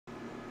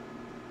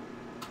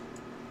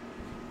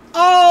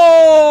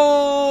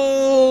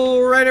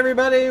Alright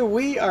everybody,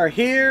 we are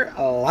here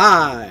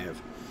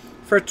live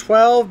for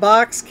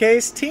 12-box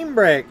case team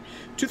break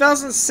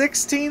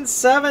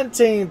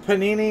 2016-17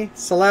 Panini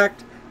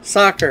Select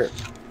Soccer.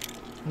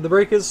 The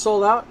break is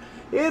sold out.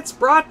 It's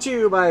brought to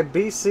you by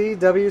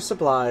BCW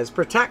Supplies.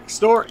 Protect,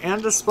 store,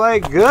 and display.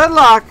 Good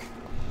luck,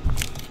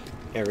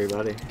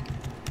 everybody.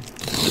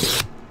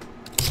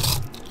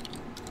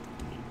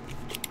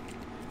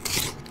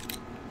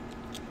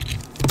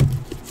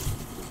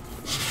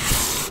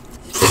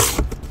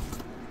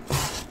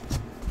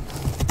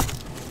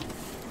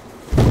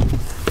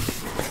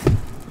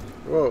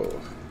 Whoa,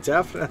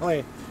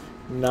 definitely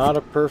not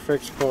a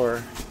perfect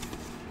pour.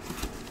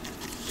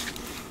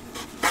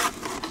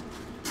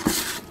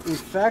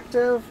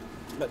 Effective,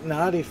 but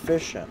not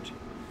efficient.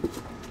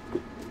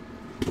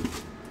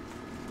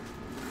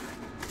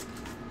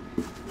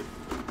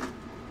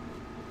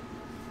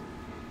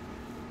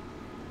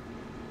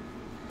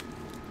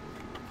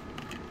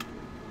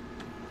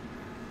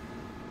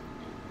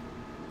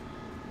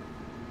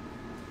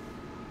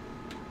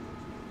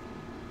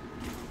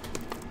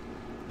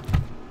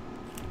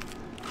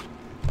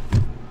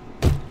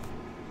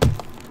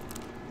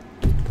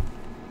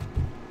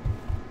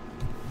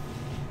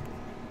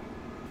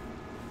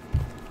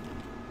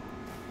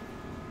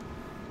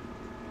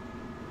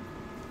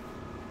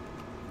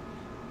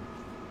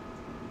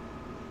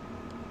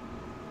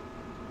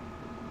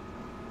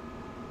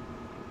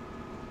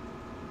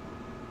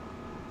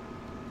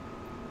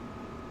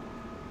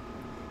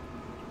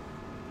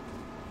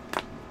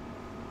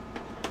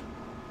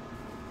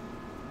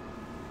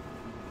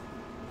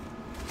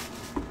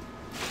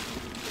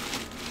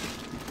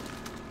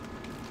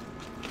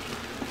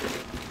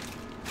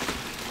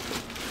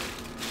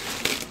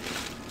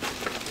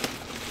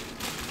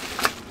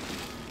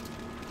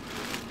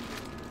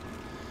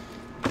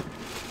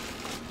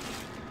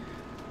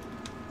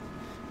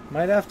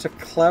 Might have to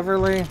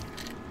cleverly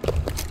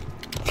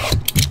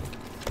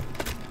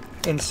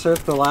insert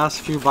the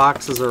last few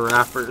boxes of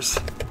wrappers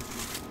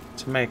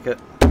to make it.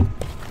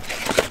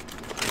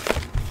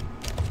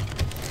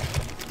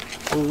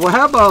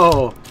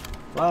 Webbo!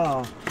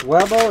 Wow,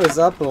 Webbo is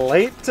up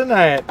late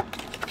tonight.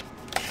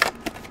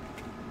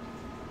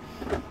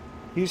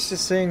 Used to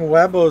seeing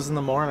Webbos in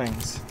the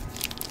mornings.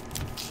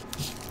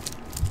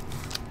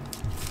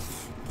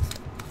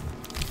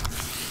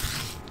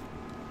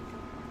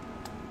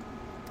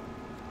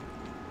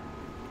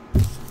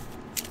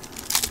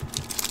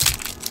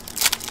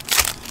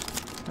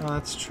 Oh,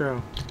 that's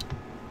true.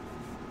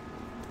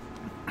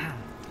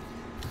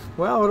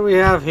 Well, what do we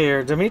have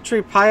here?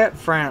 Dimitri Payet,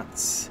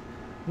 France.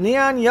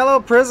 Neon Yellow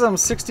Prism,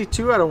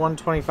 62 out of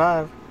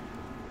 125.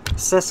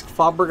 Cesc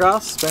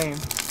Fabregas, Spain.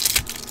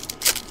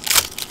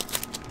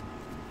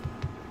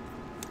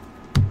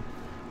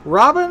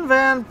 Robin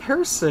van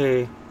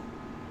Persie.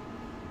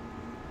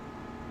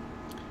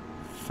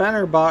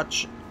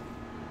 Fenerbahce.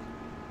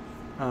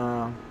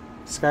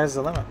 Sky's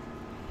the limit.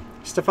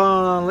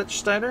 Stefan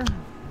Lichtsteiner.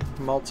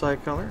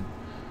 Multicolored,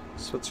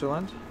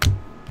 Switzerland. I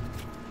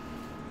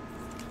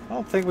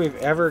don't think we've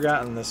ever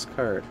gotten this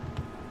card.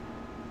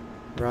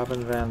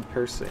 Robin van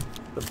Persie.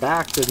 The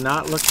back did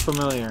not look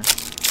familiar.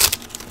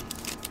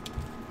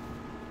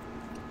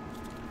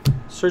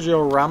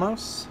 Sergio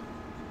Ramos.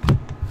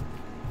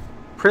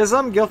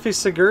 Prism, Gylfi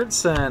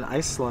Sigurdsson,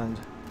 Iceland.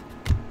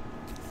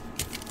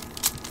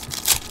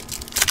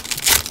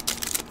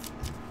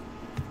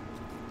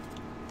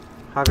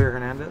 Javier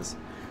Hernandez.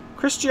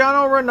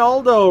 Cristiano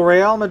Ronaldo,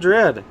 Real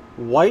Madrid,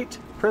 white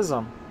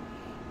prism,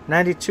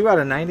 92 out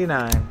of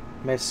 99.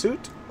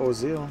 Mesut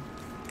Ozil.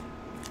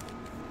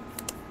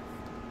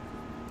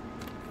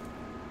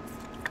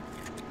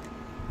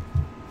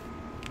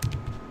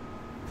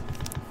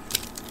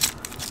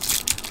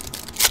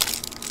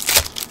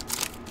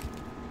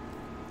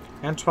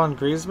 Antoine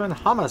Griezmann,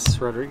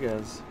 James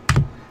Rodriguez.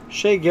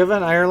 Shea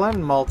Given,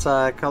 Ireland,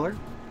 multicolored.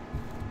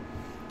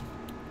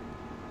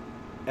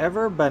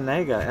 Ever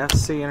Banega,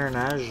 FC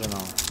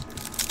International.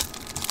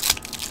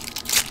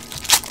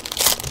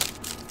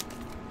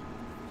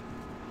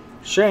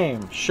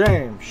 Shame,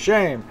 shame,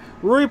 shame.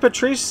 Rui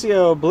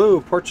Patricio, blue,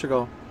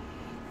 Portugal.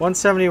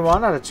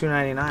 171 out of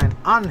 299.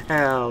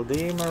 Angel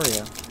Di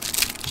Maria.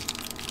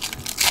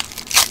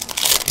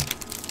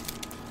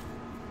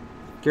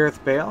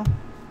 Gareth Bale.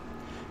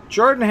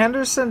 Jordan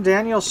Henderson,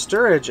 Daniel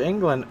Sturridge,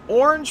 England.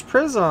 Orange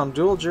Prism,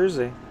 dual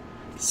jersey.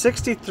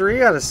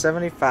 63 out of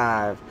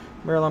 75.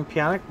 Miralem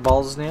Pjanic,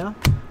 Bosnia,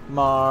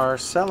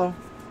 Marcelo.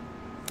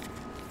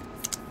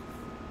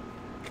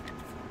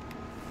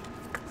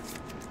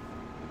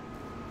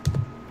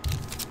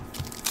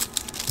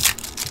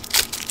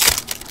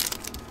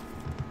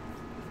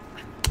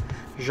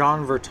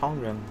 Jean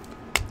Vertonghen.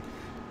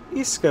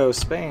 Isco,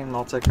 Spain,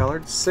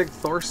 multicolored. Sig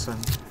Thorson.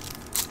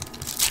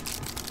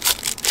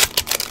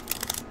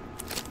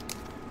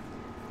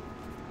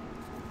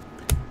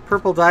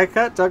 Purple die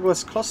cut,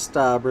 Douglas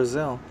Costa,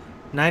 Brazil.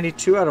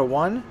 92 out of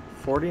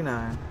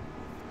 149.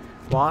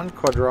 Juan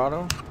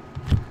Cuadrado,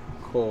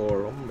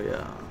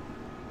 Colombia.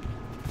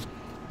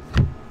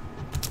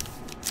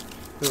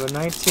 We have a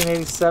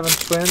 1987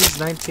 Twins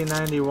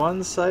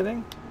 1991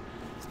 sighting.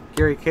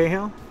 Gary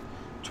Cahill.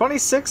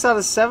 26 out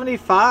of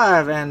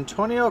 75.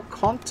 Antonio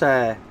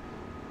Conte.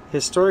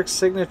 Historic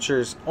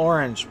Signatures.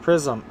 Orange.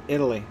 Prism.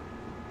 Italy.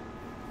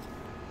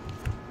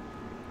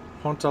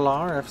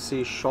 Hontalar.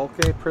 FC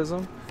Schalke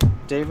Prism.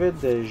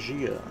 David De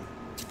Gea.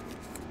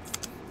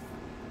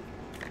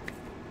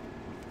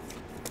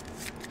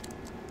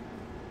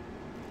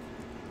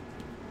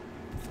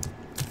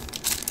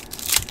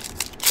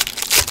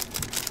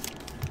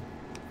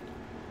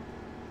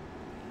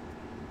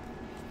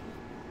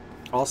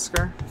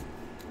 Oscar.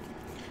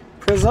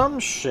 Prism,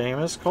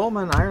 Seamus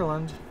Coleman,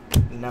 Ireland.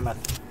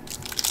 Nemeth.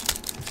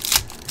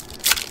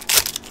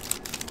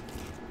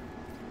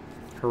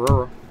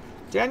 Herrera.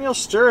 Daniel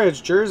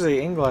Sturridge,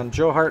 Jersey, England.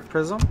 Joe Hart,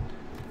 Prism.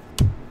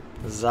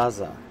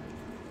 Zaza.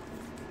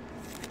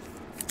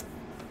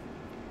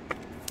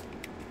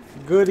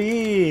 Good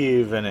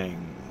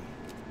evening.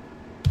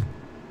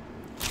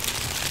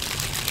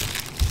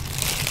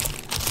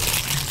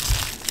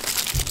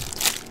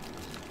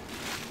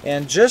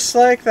 And just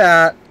like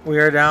that, we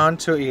are down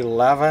to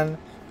 11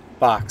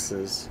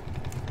 boxes.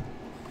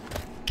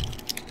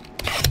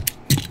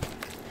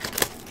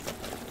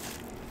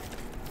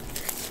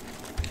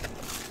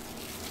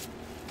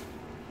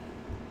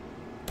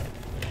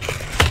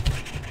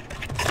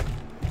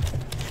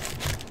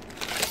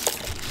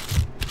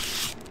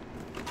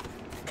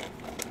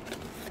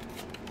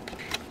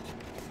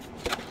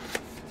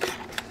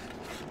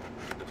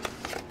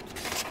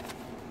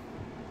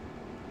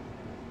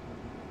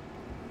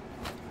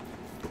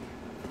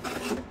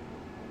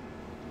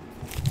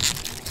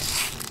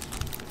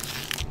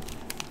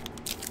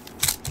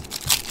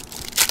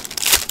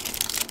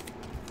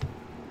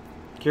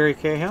 Gary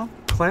Cahill,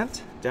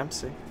 Clint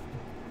Dempsey.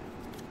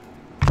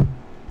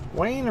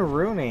 Wayne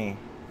Rooney,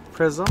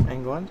 Prism,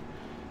 England.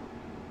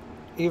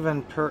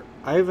 Ivan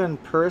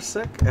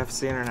Perisic,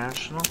 FC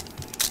International.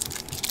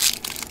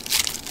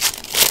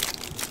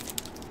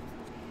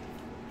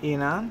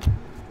 Enan.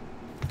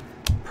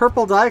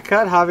 Purple die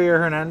cut, Javier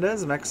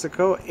Hernandez,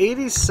 Mexico.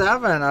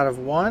 87 out of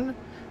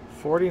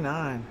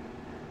 149.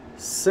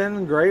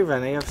 Sin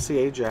Graven, AFC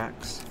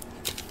Ajax.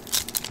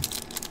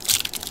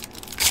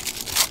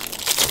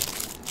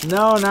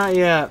 No, not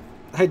yet.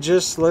 I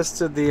just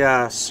listed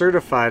the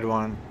certified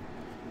one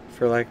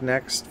for like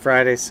next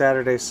Friday,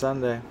 Saturday,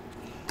 Sunday.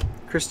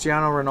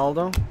 Cristiano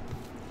Ronaldo.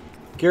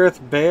 Gareth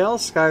Bale,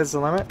 Sky's the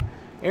Limit.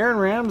 Aaron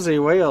Ramsey,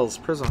 Wales,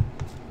 Prism.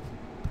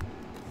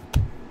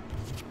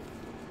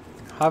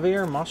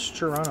 Javier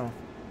Mascherano.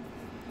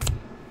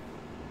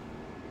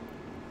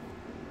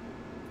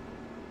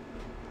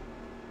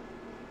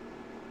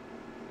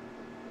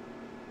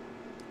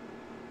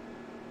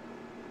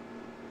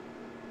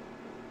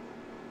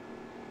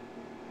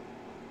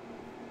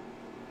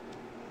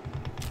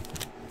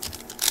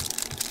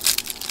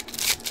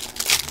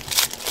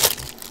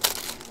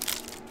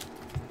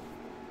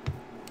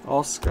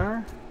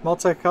 Oscar,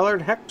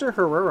 multicolored, Hector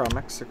Herrera,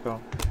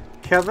 Mexico.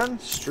 Kevin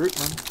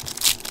Strootman.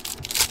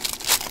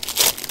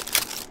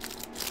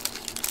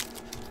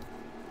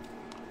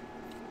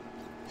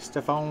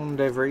 Stefan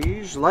De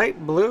Vrij,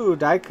 light blue,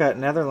 die cut,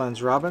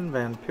 Netherlands, Robin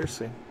van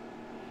Persie.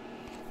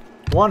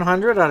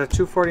 100 out of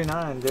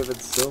 249, David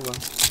Silva.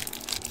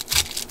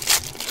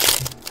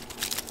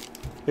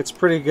 It's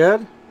pretty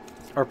good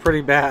or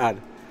pretty bad.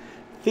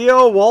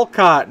 Theo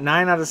Walcott,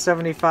 9 out of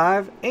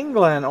 75,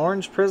 England,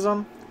 orange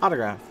prism,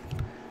 autograph.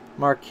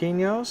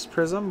 Marquinhos,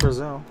 Prism,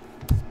 Brazil.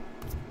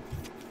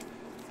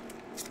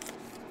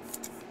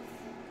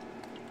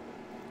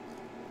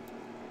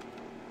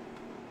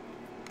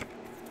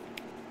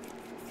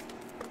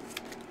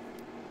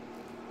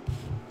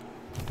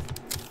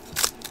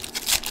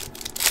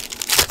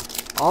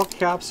 All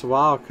caps,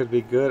 wow, could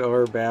be good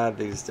or bad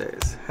these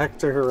days.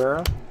 Hector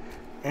Herrera,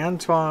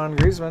 Antoine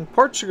Griezmann,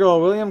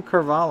 Portugal, William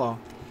Carvalho.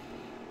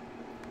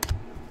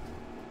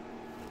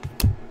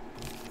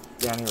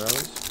 Danny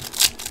Rose.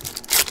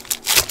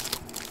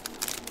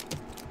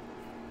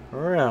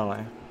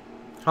 Really?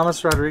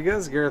 James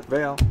Rodriguez, Gareth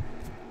Bale.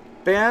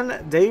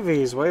 Ben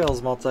Davies,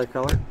 Wales,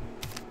 multicolored.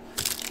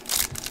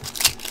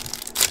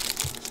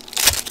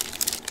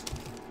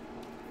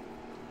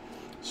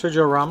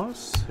 Sergio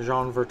Ramos,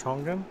 Jean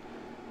Vertonghen.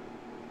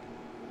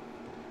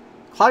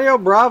 Claudio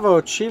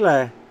Bravo,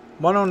 Chile,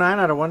 109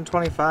 out of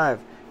 125.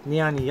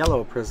 Neon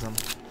yellow prism.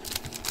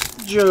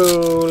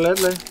 Joe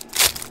Ledley.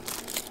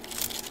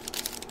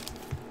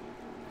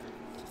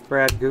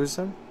 Brad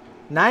Guzan.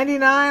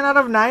 99 out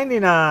of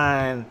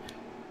 99.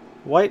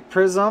 White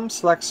prism,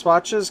 select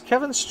swatches.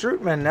 Kevin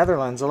Strootman,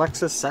 Netherlands.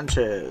 Alexis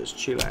Sanchez,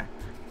 Chile.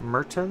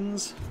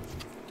 Mertens.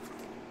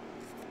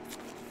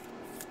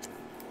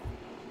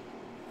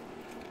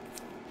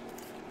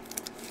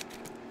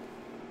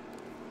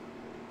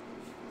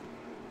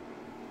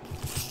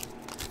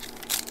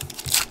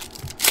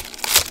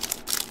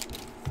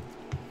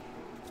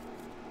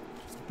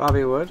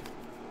 Bobby Wood.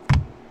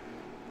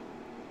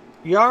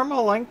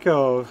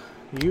 Yarmolenko,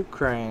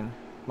 Ukraine,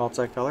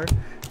 multicolored.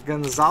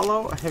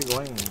 Gonzalo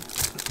Higuain.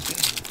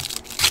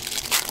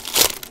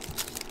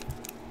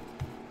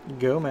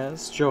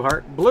 Gomez. Joe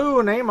Hart.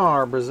 Blue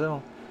Neymar,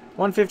 Brazil.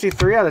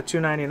 153 out of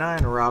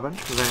 299. Robin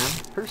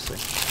Van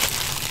Persie.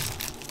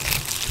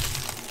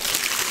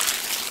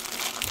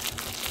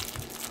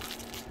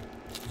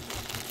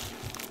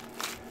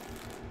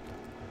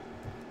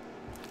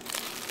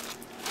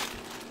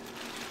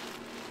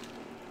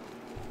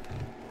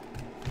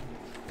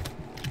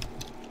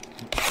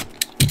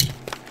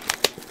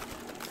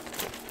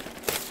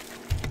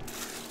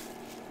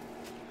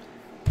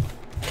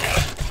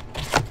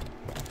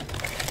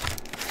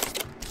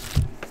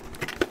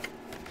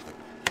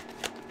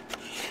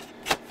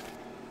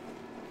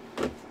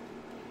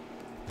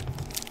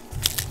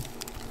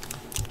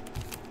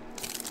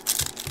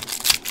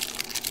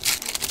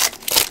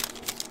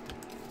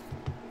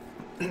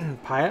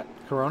 Pyatt,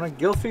 Corona,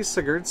 Gylfi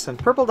Sigurdsson.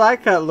 Purple die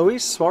cut,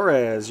 Luis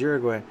Suarez,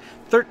 Uruguay.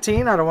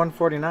 13 out of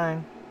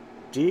 149.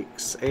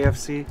 Deeks,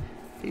 AFC,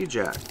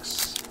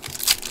 Ajax.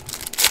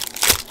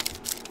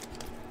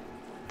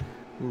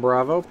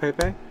 Bravo,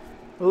 Pepe.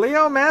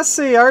 Leo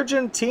Messi,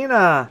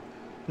 Argentina.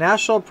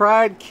 National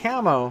Pride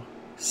Camo.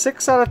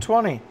 6 out of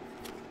 20.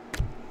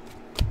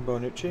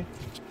 Bonucci.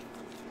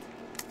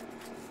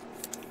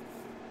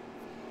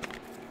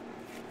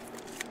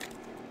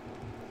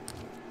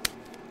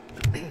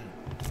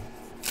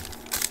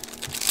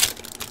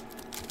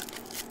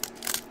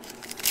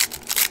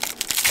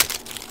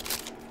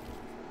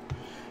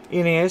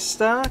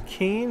 Iniesta,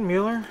 Keane,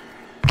 Mueller,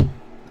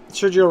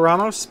 Sergio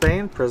Ramos,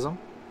 Spain, Prism,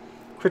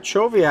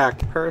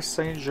 Krychowiak, Paris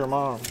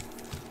Saint-Germain,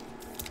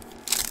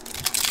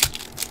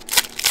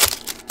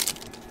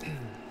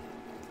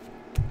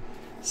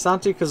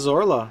 Santi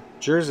Cazorla,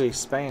 Jersey,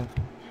 Spain,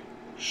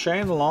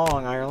 Shane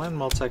Long, Ireland,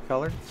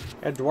 multicolored,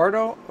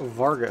 Eduardo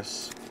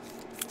Vargas.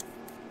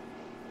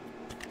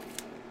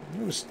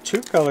 It was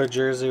two-color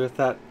jersey with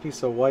that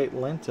piece of white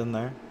lint in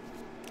there.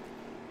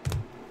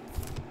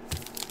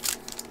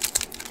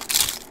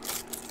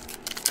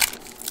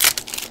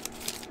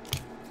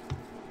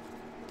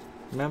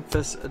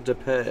 Memphis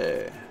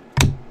Depay.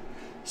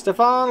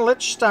 Stefan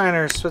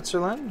Lichtsteiner,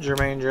 Switzerland.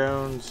 Jermaine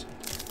Jones.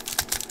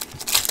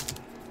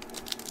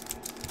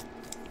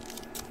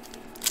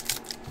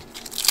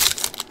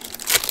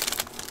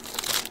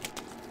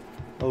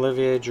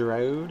 Olivier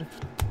Giroud.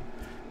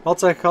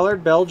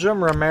 Multicolored,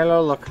 Belgium.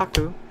 Romelu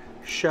Lukaku.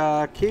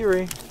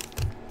 Shaqiri.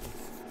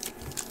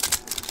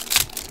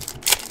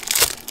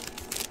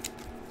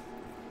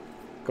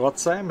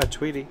 Gotze,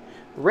 Matuidi.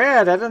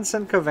 Red,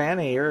 Edinson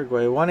Cavani,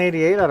 Uruguay.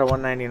 188 out of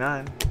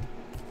 199.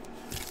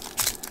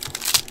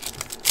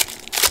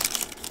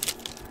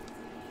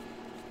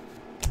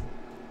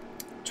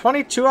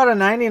 $22 out of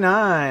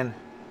 99.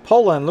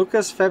 Poland,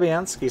 Lucas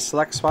Fabianski,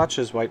 Select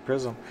Swatches, White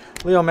Prism.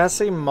 Leo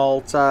Messi,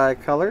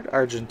 multicolored,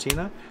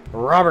 Argentina.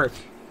 Robert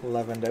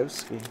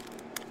Lewandowski.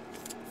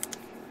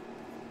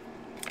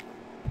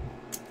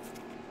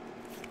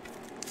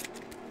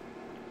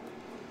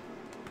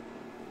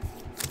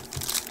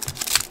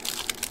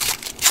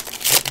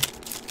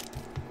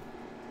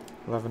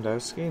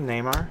 Lewandowski,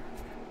 Neymar.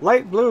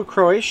 Light blue,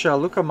 Croatia,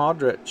 Luka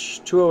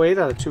Modric. 208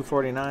 out of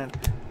 249.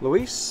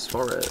 Luis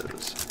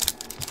Suarez.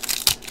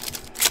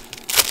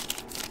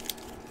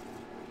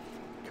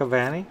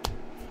 Cavani.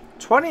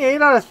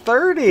 28 out of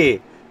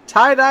 30.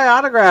 Tie-dye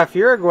autograph,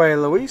 Uruguay,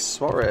 Luis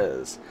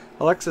Suarez.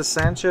 Alexis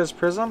Sanchez,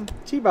 Prism.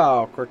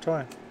 Thibaut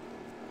Courtois.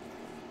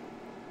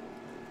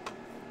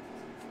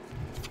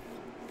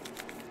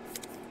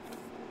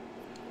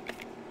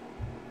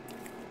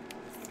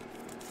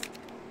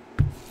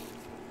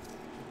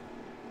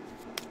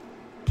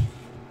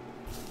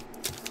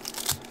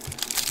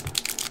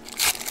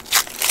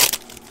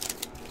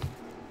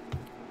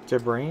 De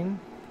Bruyne,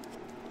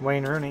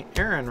 Wayne Rooney,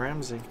 Aaron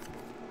Ramsey.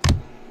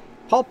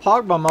 Paul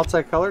Pogba,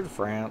 multicolored,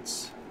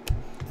 France.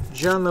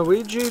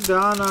 Gianluigi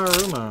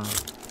Donnarumma,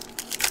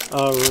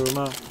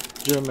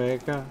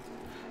 Jamaica.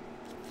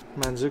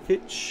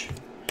 Mandzukic.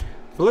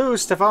 Blue,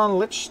 Stefan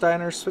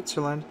Lichtsteiner,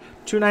 Switzerland.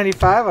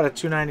 295 out of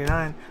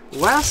 299.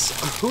 Wes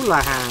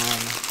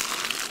Houlihan.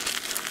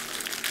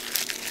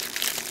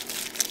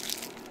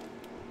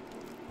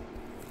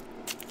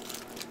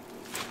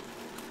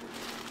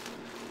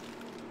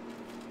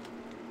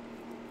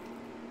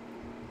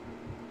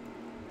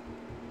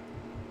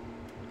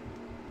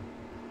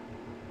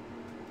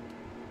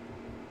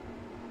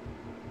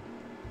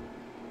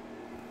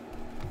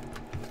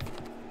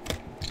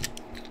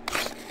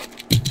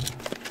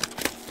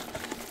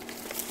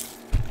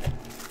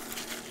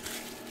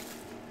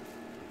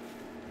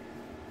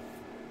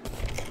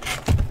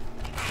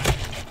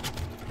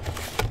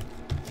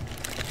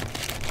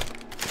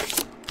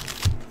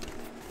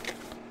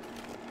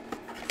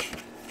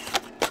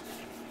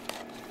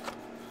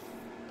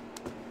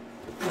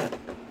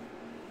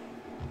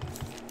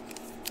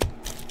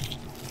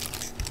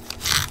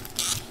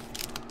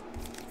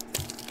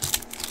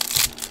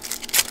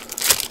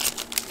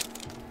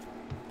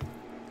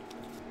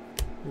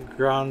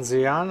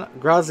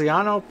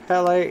 Graziano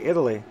Pelle,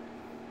 Italy.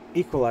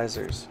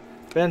 Equalizers.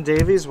 Ben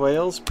Davies,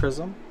 Wales,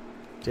 Prism.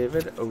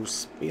 David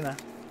Ospina.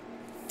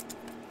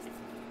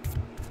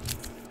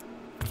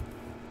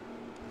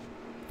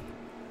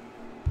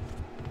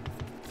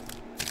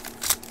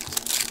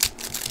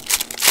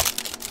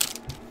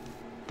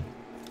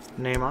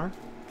 Neymar.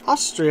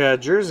 Austria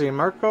jersey,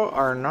 Marco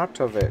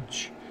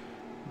Arnautovic.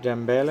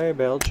 Dembele,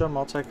 Belgium,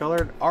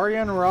 multicolored.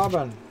 Arjen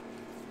Robben.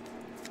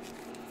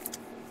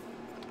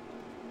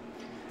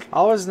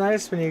 Always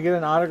nice when you get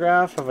an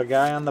autograph of a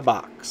guy on the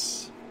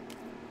box.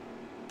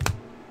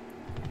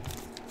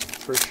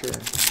 For sure.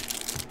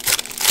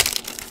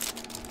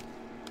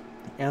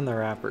 And the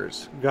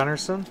wrappers.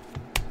 Gunnarsson.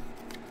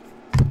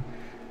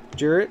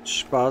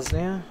 Juric,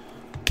 Bosnia.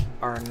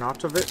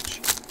 Arnautovic.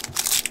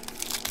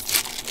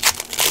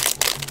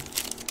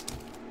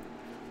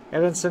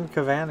 Edinson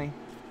Cavani.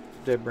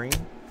 De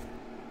Bruyne.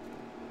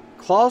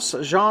 Klaus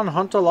Jean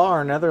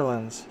Huntelaar,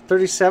 Netherlands.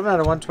 37 out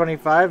of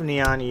 125,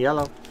 neon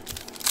yellow.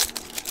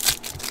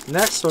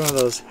 Next one of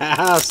those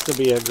has to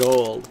be a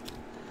gold.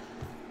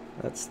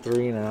 That's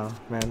 3 now.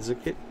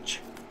 Mandzukic.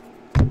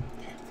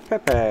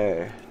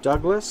 Pepe.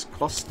 Douglas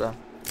Costa.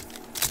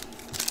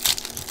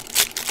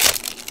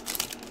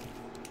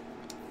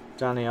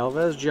 Dani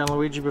Alves.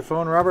 Gianluigi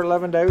Buffon. Robert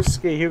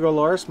Lewandowski. Hugo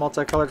Lloris.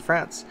 Multicolored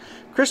France.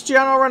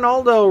 Cristiano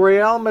Ronaldo.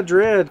 Real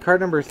Madrid.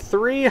 Card number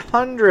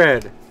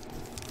 300.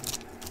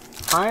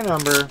 High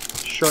number.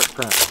 Short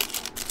print.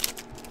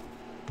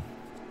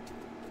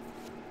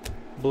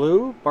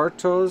 Blue,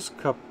 Bartosz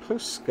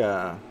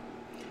Kapuska.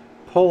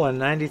 Poland,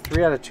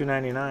 93 out of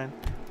 299.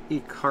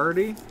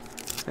 Icardi,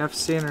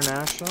 FC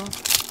International.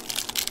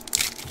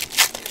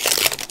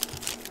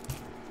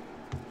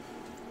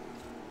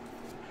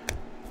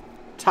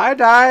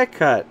 Tie-dye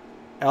cut.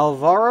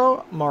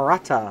 Alvaro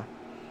Morata,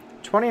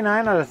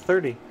 29 out of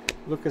 30.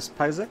 Lucas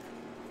Piszczek.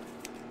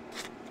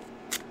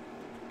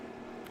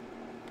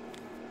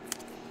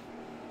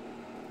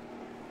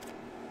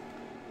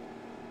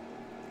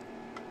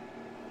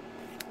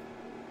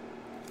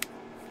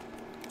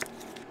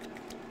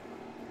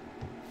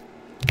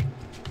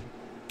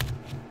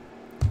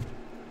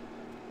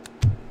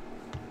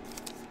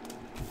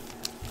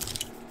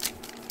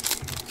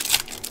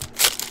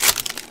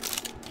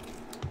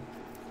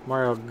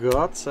 Mario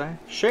Götze.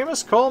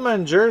 Seamus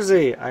Coleman,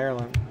 jersey,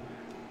 Ireland.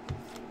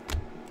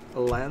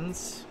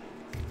 Lens.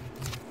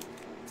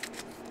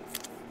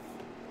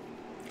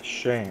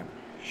 Shame,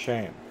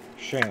 shame,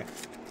 shame.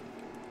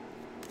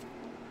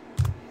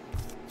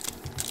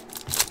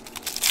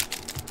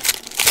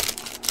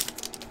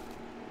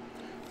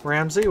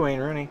 Ramsey, Wayne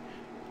Rooney.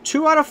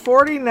 2 out of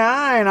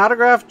 49,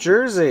 autographed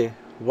jersey,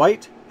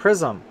 white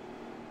prism.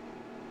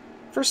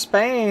 For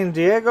Spain,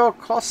 Diego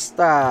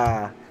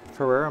Costa.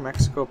 Herrera,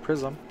 Mexico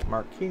prism,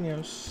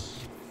 Marquinhos.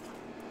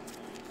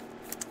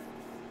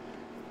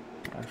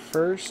 My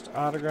first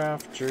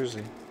autographed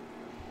jersey.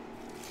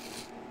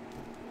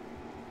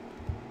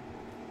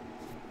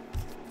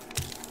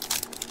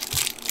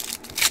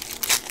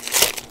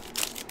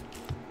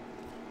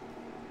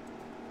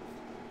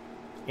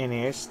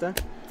 Iniesta.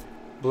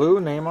 Blue,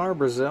 Neymar,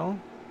 Brazil.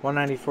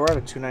 194 out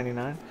of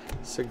 299.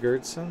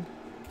 Sigurdsson.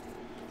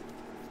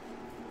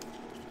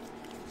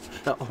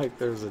 Felt like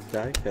there was a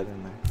die cut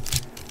in there.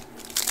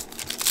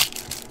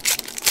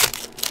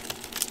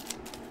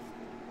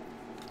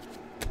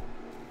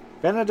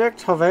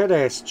 Benedict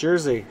Hovedes,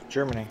 jersey,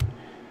 Germany.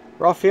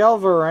 Rafael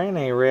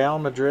Varane, Real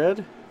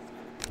Madrid.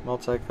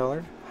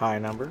 Multicolored, high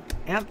number.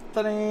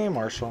 Anthony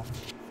Marshall.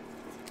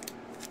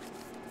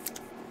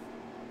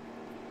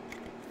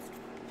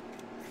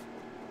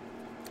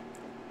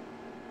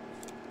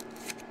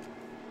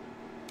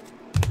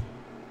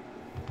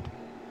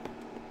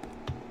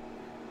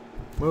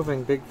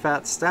 Moving big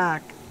fat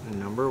stack,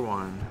 number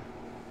 1.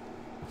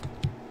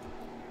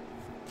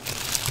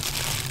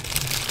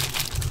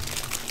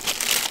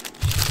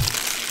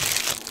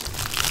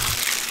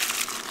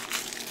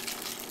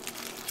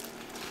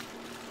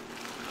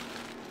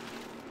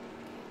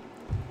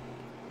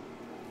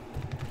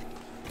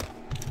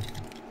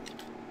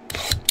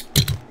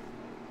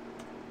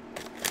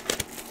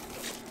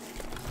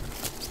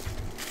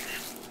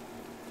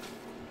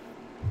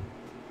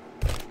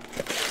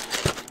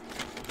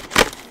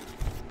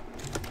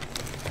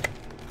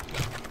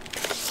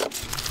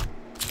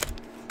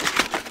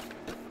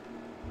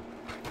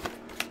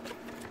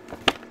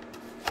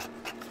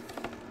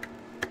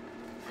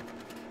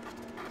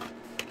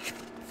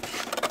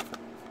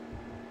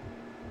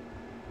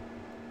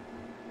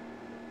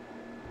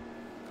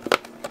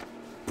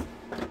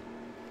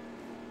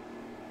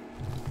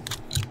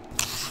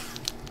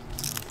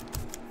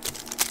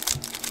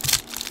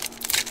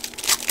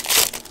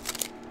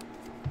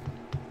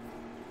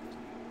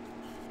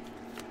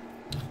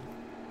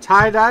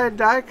 Tie-dye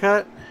die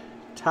cut.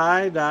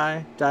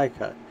 Tie-dye die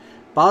cut.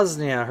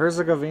 Bosnia,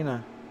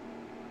 Herzegovina.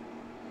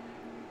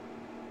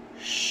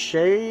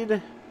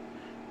 Shade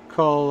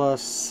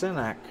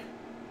Kolasinak.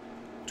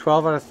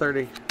 12 out of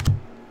 30.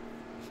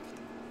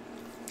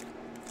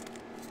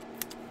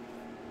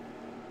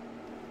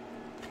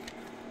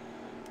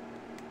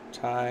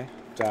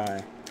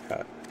 Tie-dye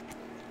cut.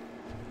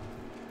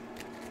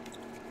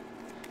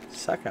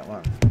 Second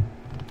one.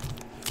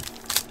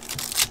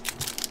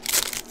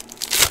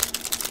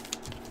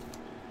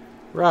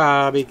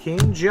 Robbie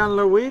Keane,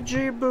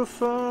 Gianluigi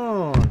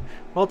Buffon.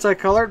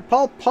 Multicolored,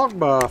 Paul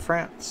Pogba,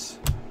 France.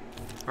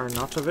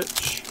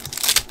 Arnautovic.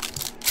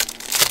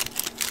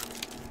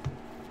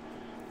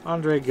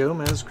 Andre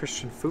Gomez,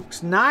 Christian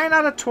Fuchs. 9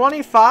 out of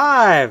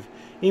 25.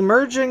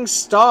 Emerging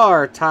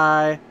Star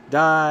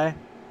tie-dye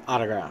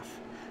autograph.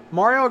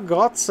 Mario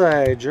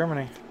Götze,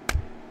 Germany.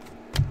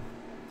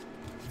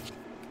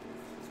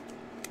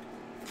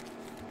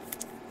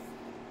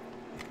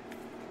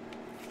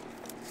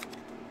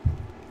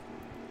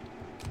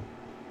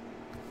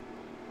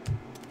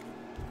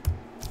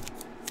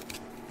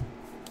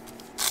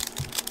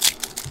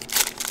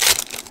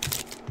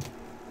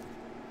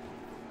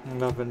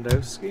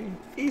 Lewandowski.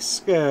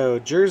 Isco,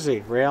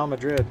 Jersey, Real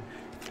Madrid.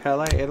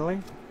 Pele, Italy.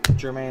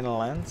 Jermaine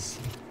Lens.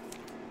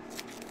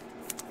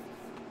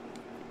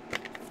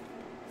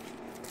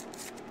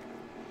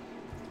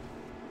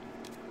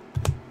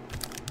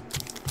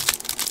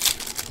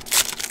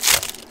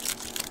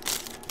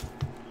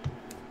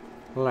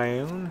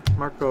 Leon,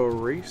 Marco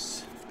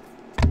Reese.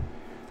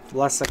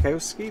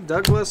 Blasakowski,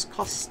 Douglas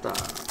Costa.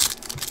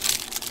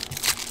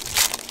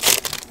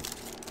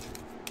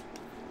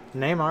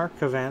 Neymar,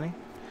 Cavani.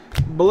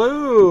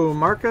 Blue,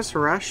 Marcus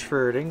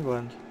Rashford,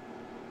 England.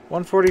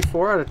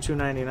 144 out of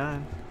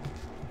 299.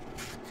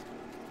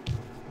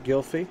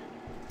 Gylfi,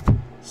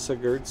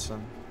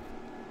 Sigurdsson.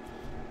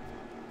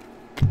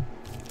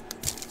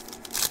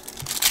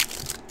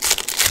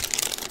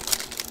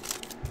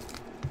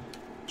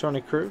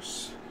 Tony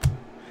Cruz.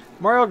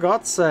 Mario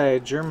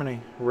Götze,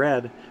 Germany,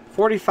 red.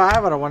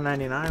 45 out of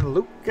 199.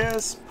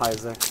 Lucas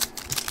Pizek.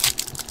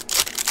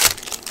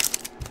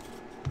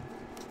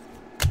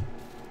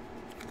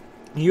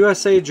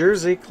 USA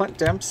jersey, Clint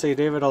Dempsey,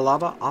 David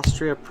Alaba,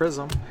 Austria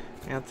Prism,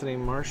 Anthony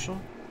Marshall.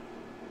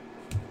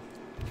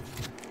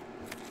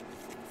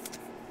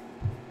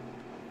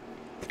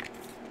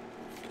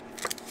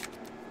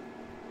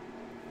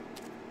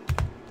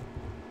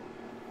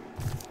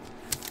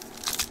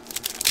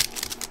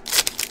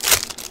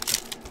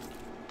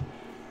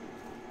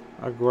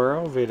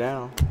 Aguero,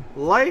 Vidal.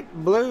 Light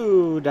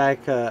blue die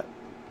cut.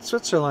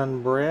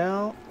 Switzerland,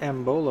 Braille,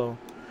 Embolo.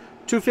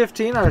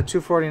 215 out of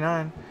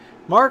 249.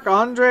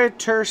 Marc-Andre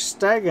Ter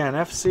Stegen,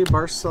 FC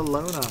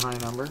Barcelona, high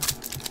number.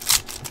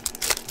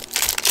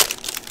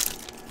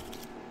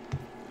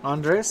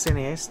 Andres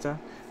Iniesta.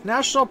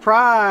 National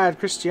Pride,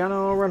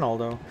 Cristiano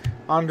Ronaldo.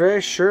 Andre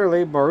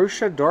Shirley,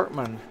 Borussia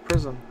Dortmund,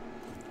 Prism.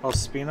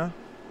 Ospina.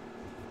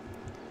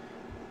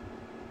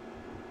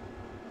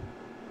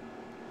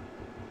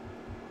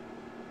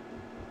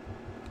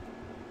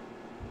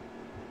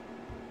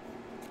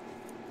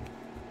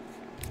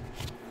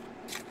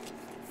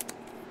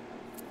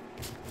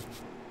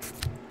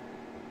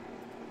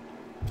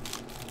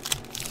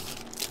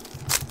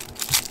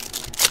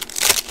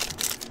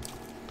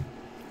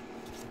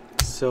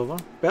 Silva.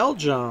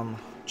 Belgium.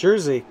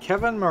 Jersey.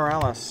 Kevin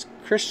Morales.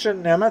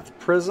 Christian Nemeth.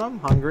 Prism.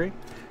 Hungary.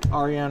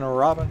 Ariane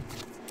Robin.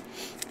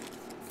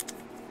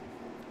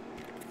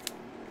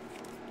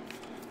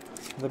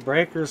 The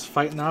Breakers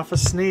fighting off a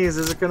sneeze.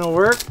 Is it going to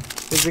work?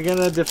 Is he going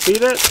to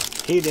defeat it?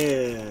 He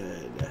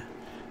did.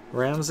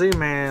 Ramsey.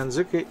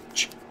 Mandzukic.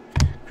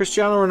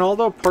 Cristiano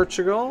Ronaldo.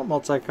 Portugal.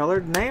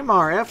 Multicolored.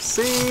 Neymar.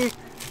 FC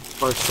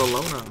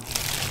Barcelona.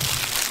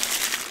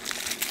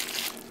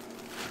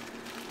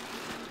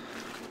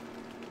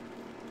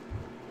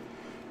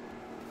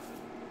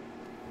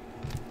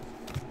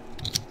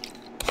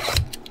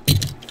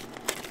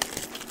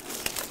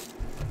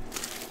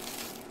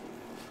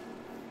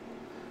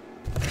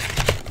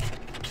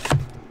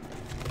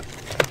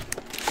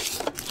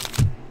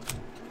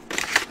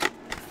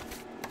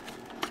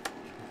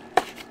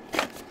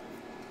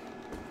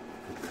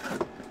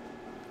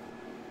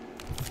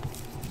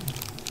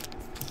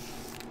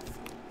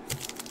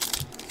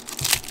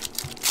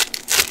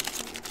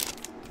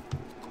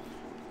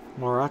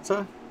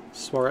 Morata,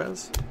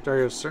 Suarez,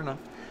 Dario Serna.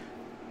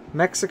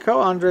 Mexico,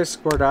 Andres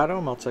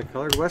Guardado,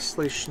 multicolored.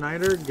 Wesley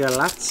Schneider,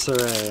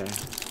 Galatasaray.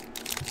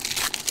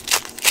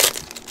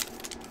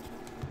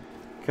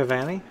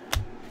 Cavani.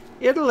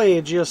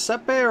 Italy,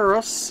 Giuseppe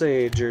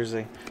Rossi,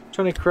 jersey.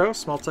 Tony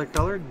Kroos,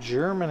 multicolored.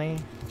 Germany.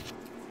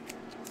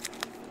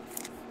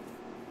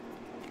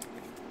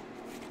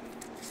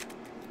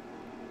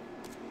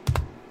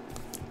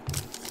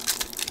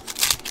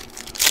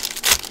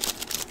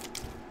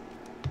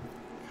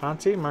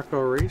 Conti, Marco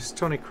Reese,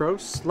 Tony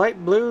Kroos.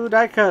 Light blue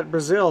die cut,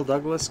 Brazil,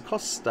 Douglas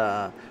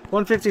Costa.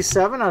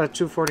 157 out of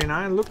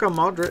 249, Luka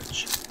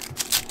Modric.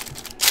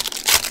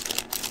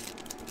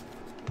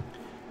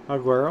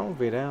 Aguero,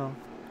 Vidal.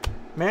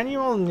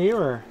 Manuel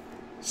Neuer.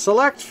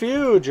 Select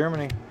few,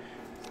 Germany.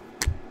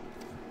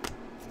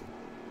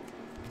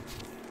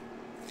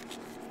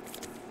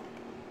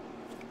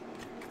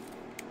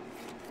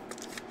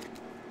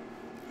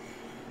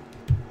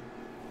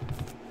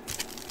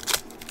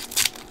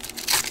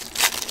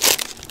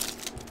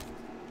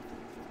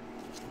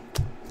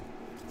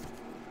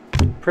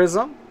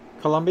 Prism,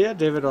 Colombia,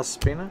 David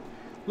Ospina.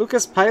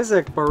 Lucas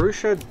Pizek,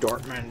 Borussia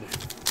Dortmund.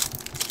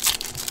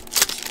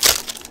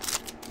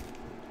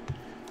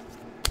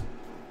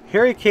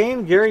 Harry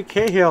Kane, Gary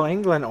Cahill,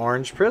 England,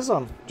 orange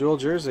prism, dual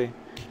jersey.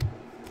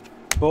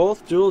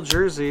 Both dual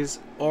jerseys,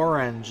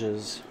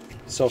 oranges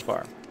so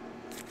far.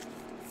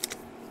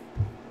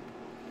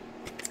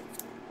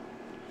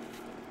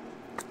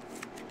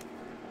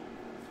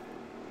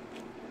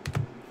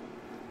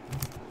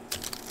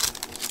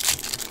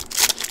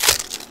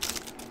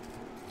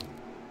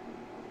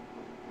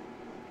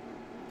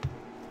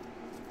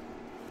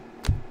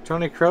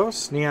 Tony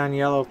Kroos, neon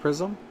yellow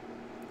prism.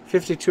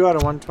 52 out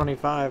of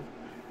 125,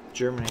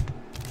 Germany.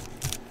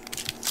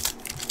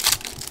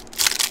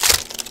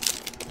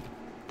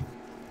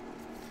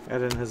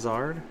 Eden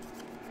Hazard.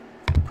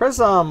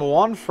 Prism,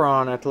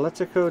 Juanfran,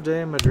 Atletico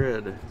de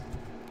Madrid.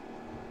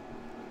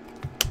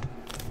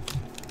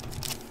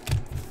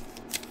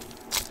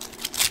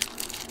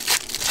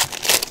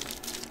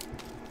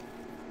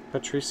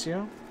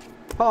 Patricio.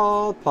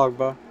 Paul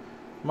Pogba.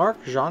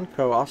 Mark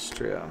Janko,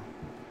 Austria.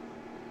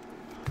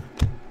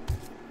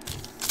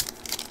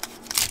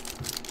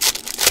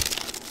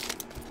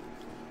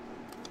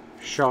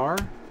 Shar.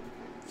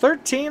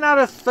 13 out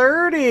of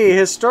 30.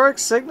 Historic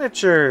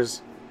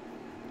signatures.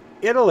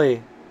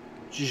 Italy.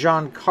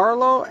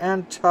 Giancarlo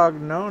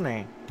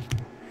Antognoni.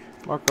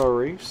 Marco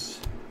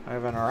Reus.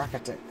 Ivan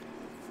Rakitic.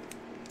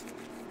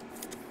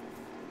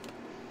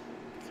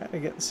 Kind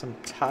of getting some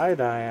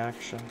tie-dye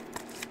action.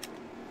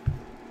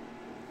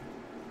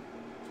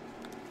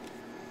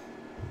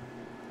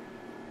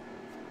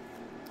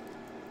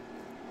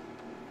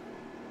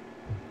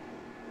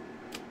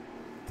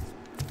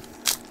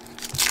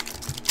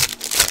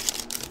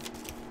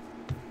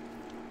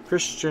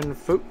 Christian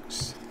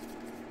Fuchs.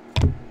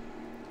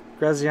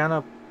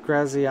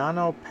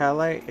 Graziano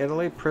Pelle,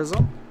 Italy,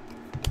 Prism.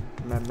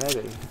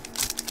 Mehmedi.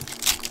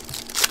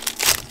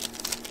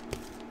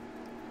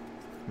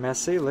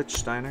 Messi,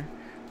 Lichtsteiner.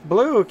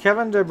 Blue,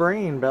 Kevin De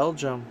Bruyne,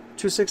 Belgium.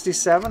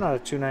 267 out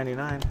of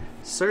 299.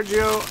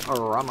 Sergio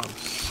Ramos.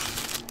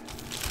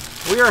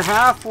 We are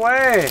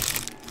halfway.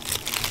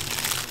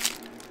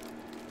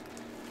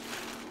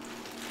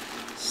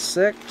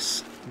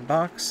 6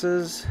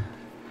 boxes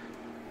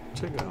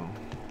to go.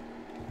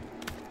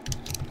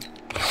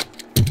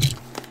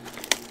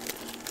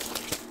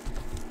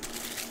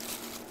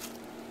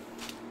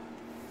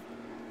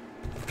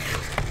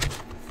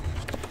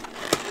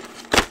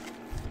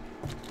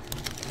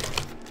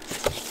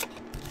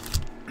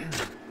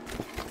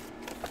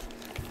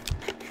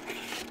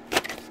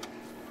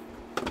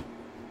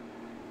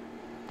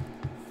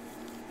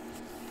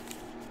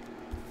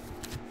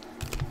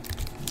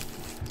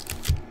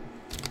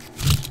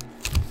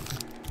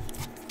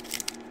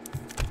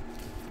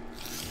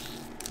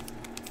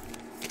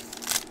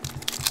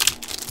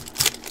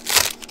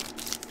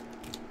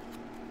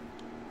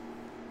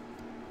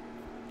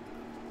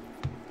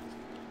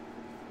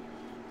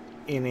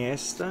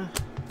 Iniesta,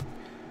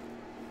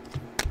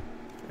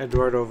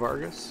 Eduardo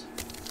Vargas,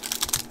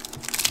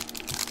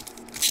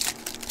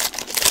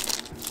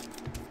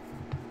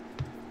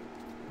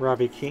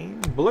 Robbie Keane,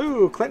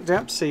 blue, Clint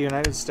Dempsey,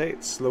 United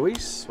States,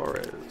 Luis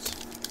Suarez,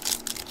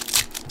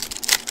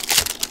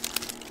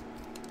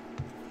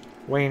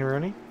 Wayne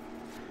Rooney,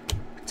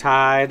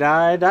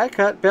 tie-dye,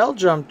 die-cut,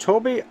 Belgium,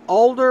 Toby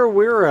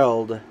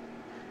Alderweireld,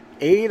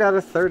 8 out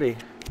of 30,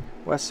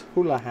 Wes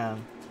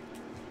Hoolahan.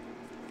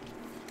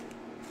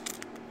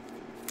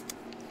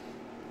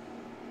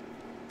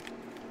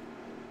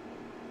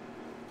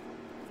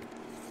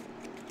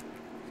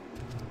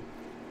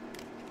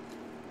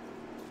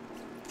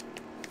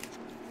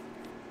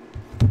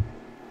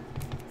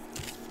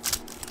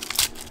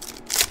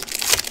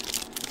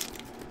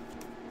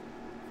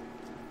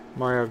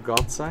 Mario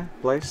Götze,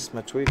 Blaise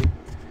Matuidi,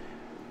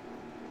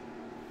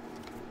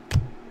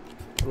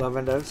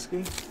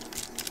 Lewandowski,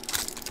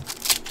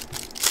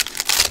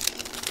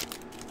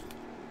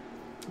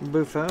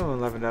 Buffon,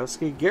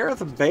 Lewandowski,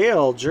 Gareth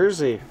Bale,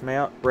 jersey,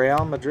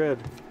 Real Madrid,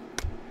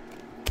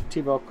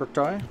 Thibaut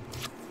Courtois,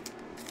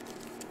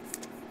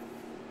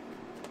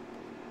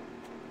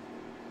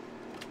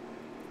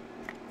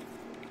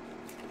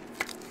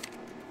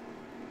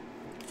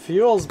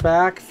 Fuel's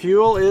back,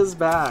 Fuel is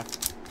back.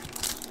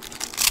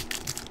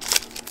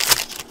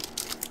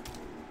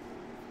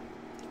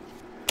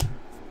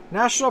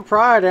 National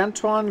Pride,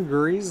 Antoine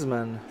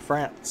Griezmann,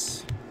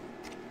 France.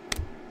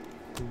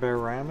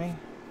 Berami.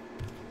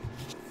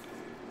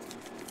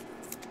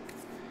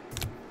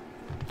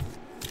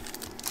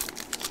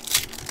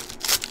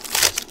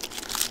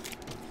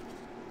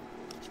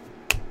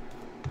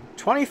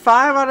 $25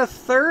 out of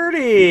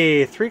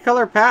 30.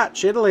 3-color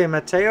patch, Italy,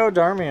 Matteo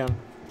Darmian.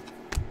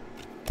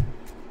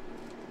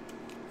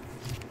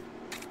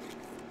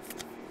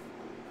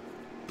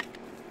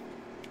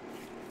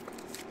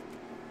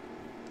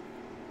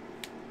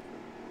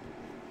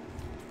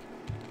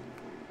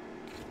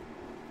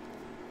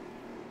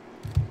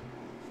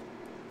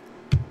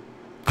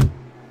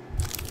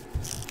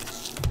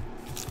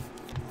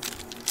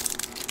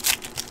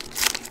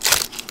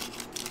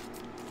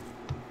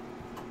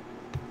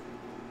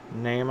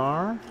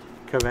 Neymar,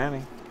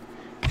 Cavani.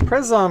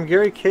 Prism,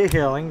 Gary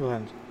Cahill,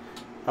 England.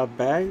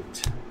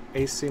 Abate,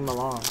 AC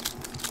Milan.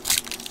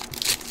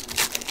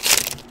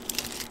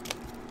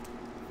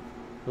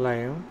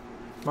 Leon.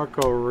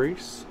 Marco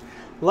Reese.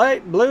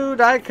 Light blue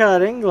die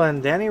cut,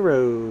 England, Danny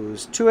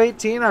Rose.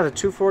 218 out of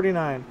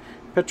 249.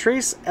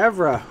 Patrice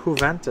Evra,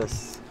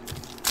 Juventus.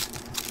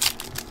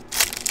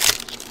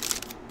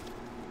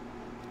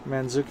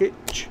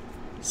 Mandzukic.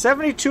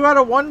 72 out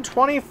of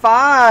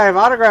 125.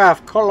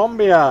 Autograph,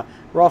 Colombia.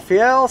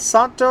 Rafael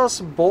Santos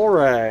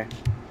Borre.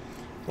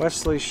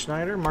 Wesley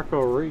Schneider,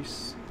 Marco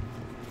Reese.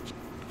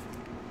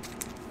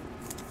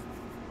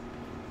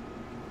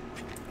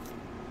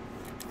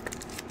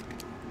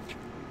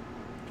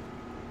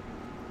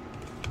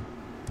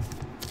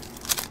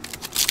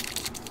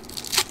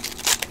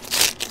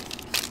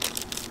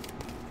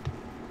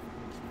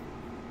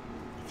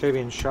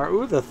 Fabian Schär.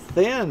 Ooh, the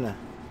thin.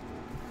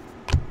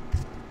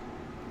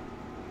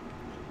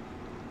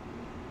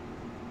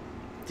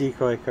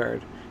 Decoy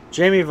card.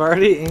 Jamie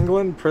Vardy,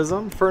 England,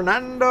 Prism.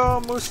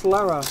 Fernando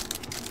Muslera.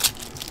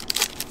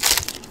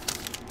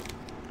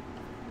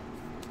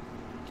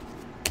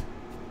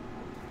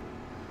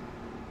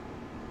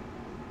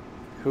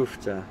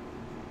 Hoofda.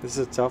 This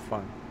is a tough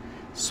one.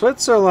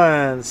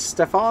 Switzerland,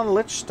 Stefan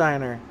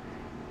Lichtsteiner.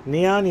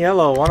 Neon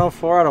Yellow,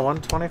 104 out of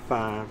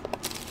 125.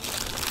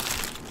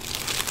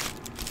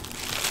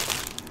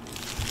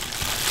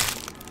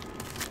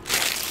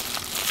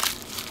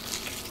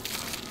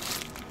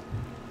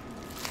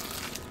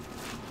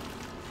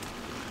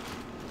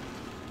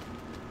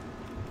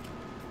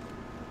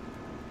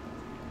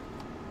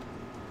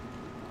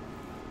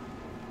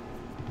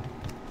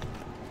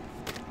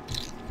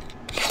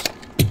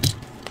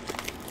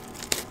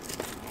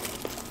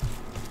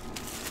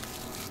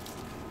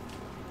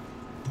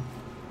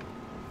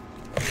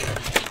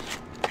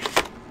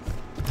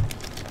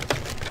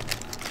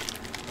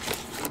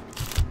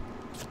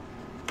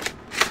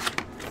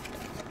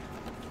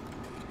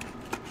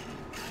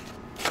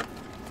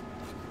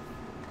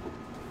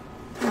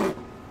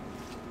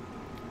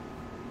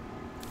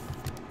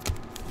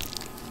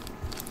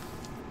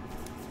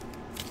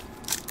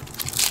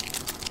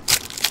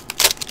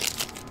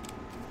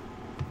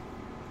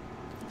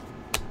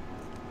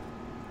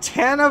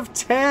 Of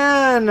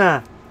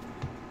 10.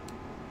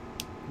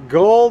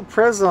 Gold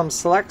Prism,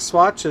 select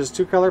swatches,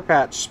 2-color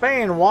patch.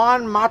 Spain,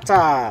 Juan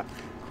Mata.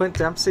 Clint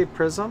Dempsey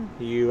Prism,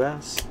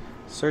 U.S.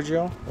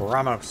 Sergio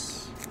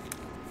Ramos.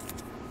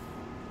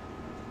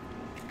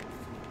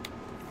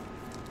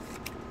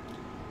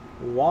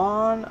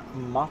 Juan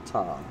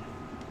Mata.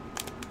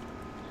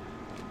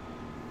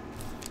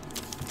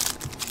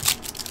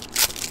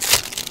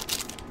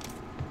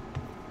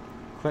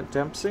 Clint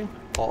Dempsey,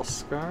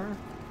 All-Star.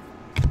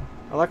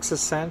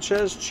 Alexis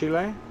Sanchez,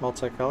 Chile,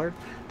 multicolored.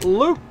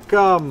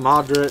 Luka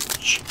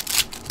Modric.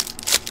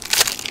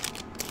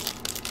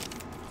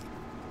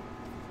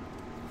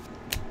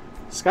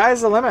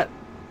 Sky's the limit.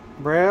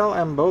 Braille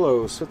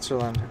Mbolo,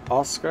 Switzerland.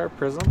 All-Star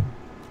Prism.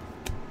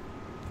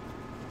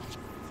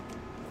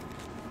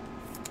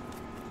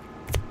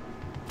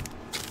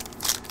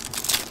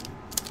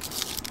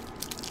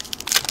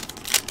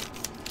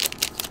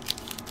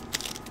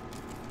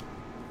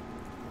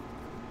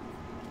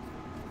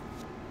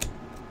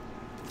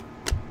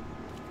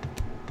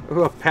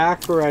 Ooh, a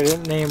pack where I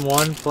didn't name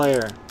one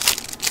player.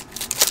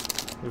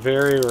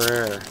 Very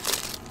rare.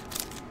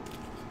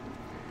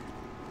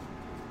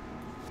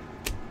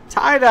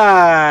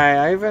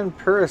 Tie-dye! Ivan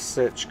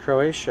Perisic,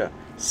 Croatia.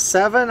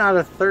 7 out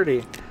of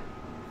 30.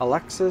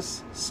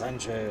 Alexis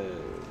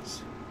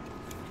Sanchez.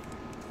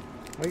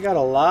 We got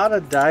a lot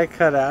of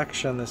die-cut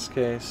action this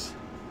case.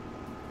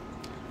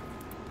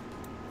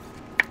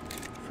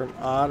 From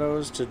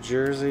autos to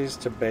jerseys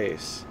to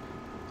base.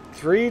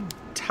 3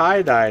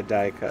 tie-dye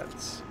die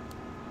cuts.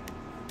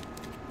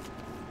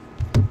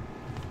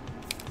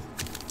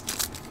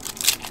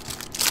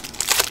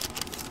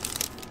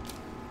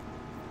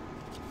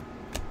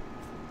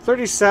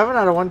 $37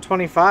 out of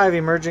 125.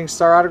 Emerging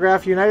Star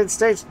Autograph, United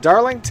States.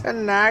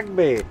 Darlington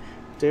Nagbe.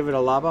 David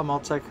Alaba,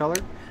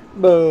 multicolored.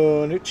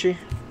 Bonucci.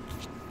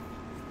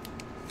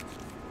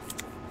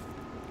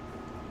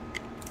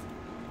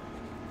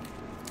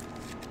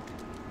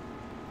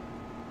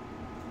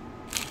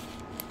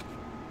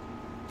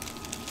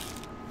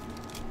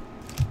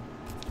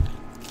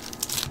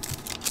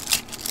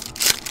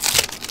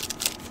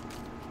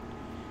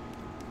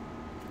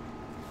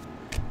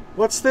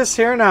 What's this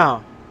here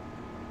now?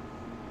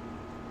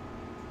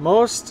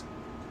 Most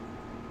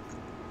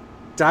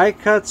die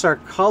cuts are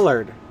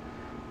colored.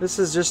 This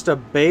is just a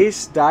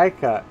base die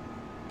cut.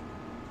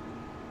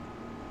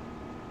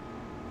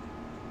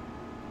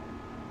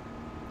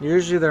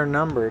 Usually they're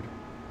numbered.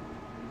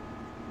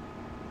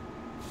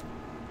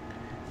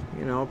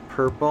 You know,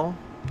 purple,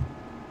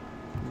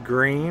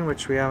 green,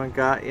 which we haven't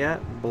got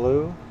yet,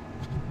 blue.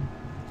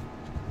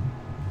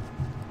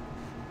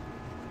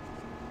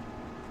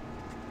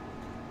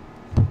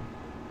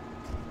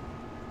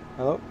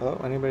 Hello? Hello?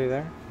 Anybody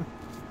there?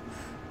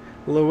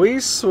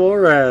 Luis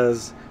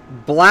Suarez.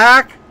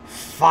 Black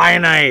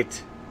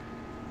Finite.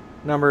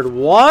 Numbered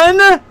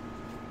 1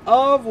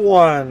 of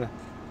 1.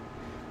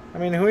 I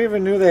mean, who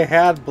even knew they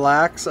had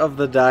blacks of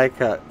the die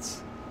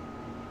cuts?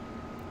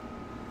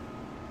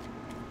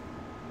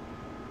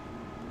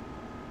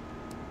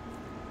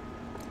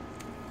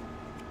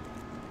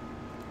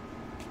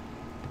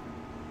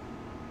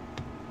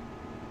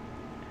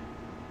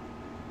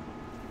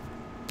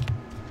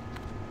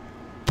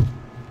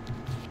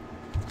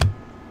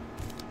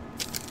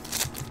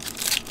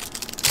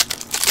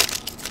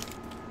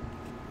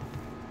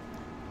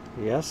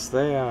 Yes,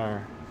 they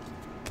are.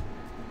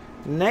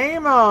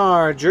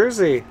 Neymar,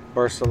 jersey,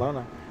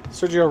 Barcelona.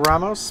 Sergio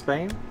Ramos,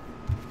 Spain.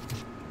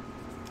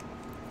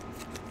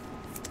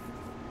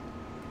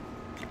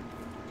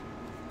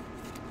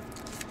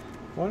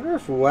 Wonder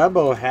if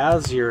Webo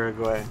has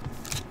Uruguay.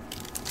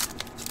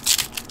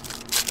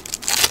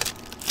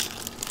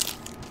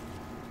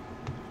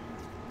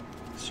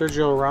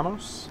 Sergio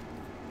Ramos.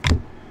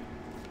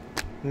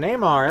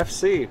 Neymar,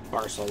 FC,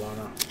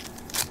 Barcelona.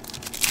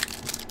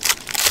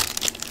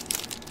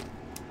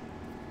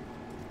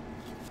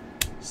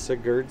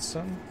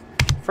 Sigurdsson.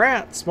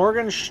 France,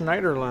 Morgan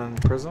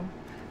Schneiderlin, Prism.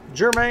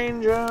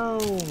 Jermaine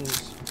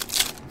Jones.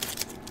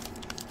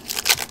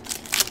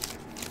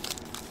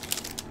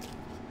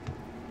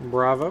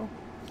 Bravo.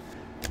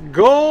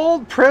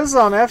 Gold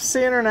Prism,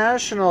 FC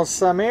International,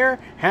 Samir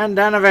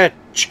Handanovic.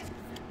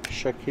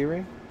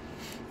 Shaqiri.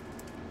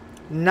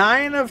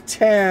 9 of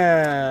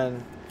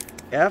 10.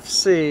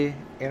 FC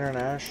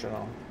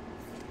International.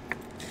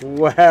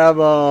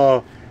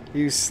 Webo,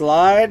 you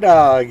sly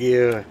dog,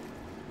 you.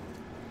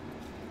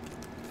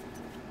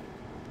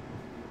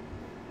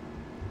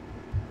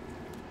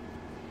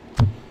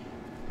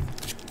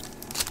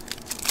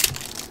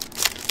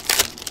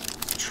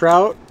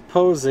 Trout,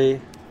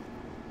 Posey,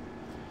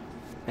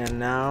 and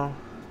now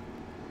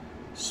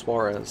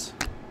Suarez.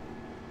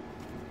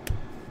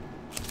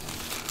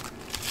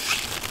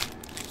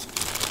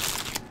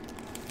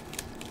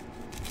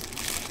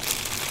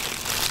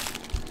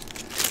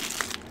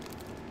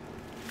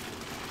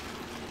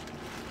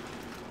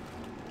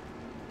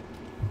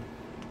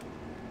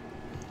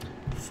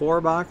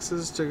 Four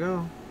boxes to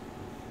go.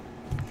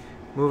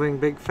 Moving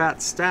big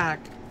fat stack,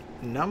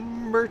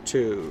 number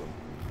 2.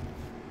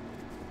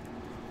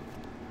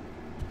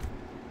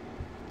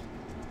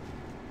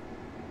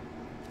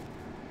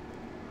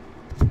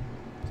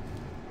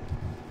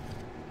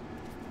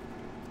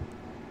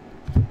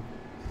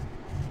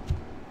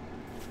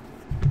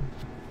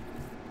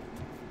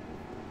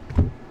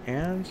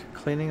 And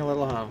cleaning a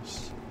little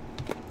house.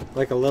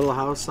 Like a little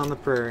house on the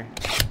prairie.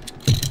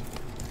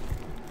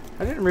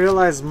 I didn't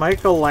realize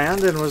Michael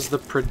Landon was the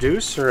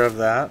producer of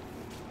that.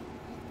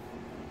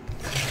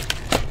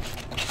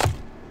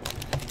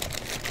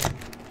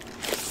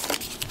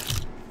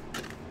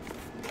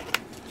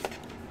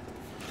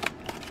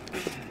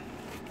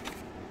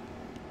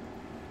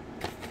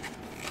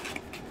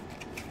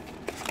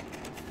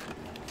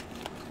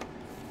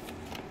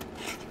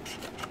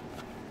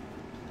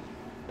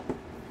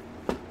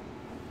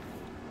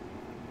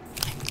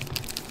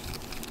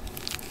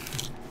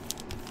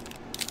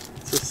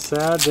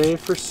 Sad day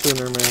for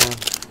Sooner Man.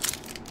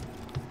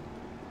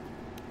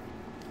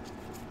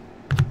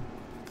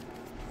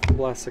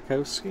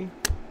 Blasakowski.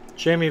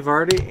 Jamie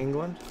Vardy,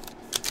 England.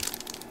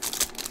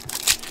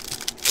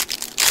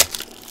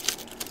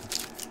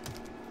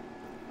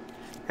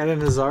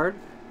 Eden Hazard.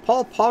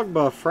 Paul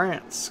Pogba,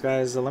 France.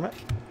 Sky's the limit.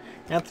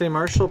 Anthony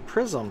Marshall,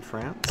 Prism,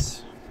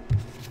 France.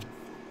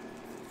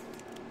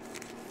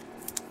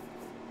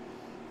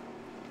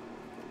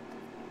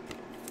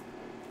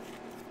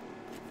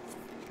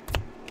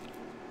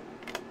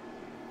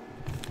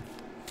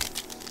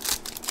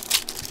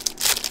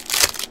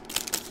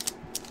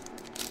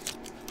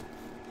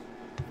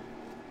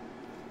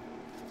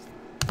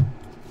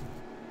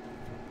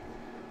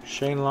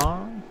 Shane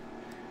Long.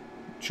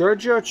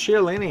 Giorgio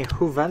Chiellini,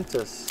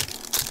 Juventus.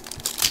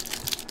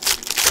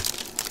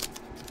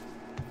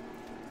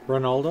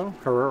 Ronaldo,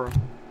 Herrera.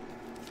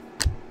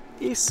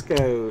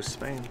 Isco,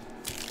 Spain.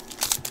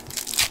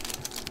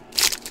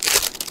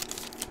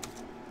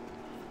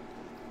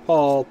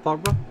 Paul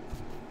Pogba.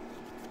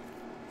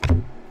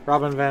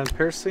 Robin Van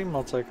Persie,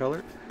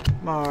 multicolored.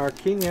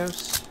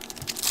 Marquinhos.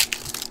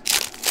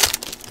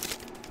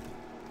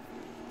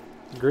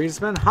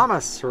 Griezmann,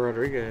 James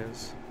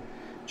Rodriguez.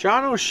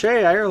 John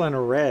O'Shea,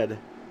 Ireland, red.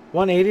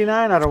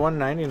 189 out of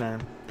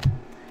 199.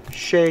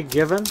 Shea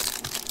Given.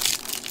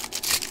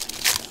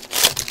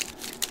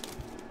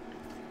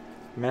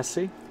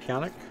 Messi,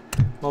 Pjanic.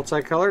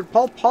 Multicolored.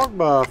 Paul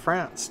Pogba,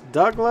 France.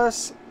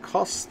 Douglas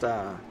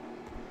Costa.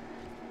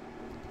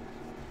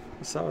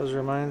 This always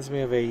reminds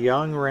me of a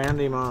young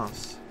Randy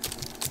Moss.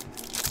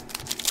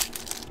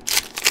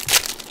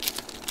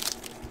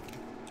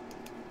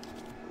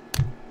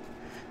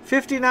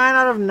 $59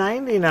 out of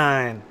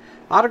 99.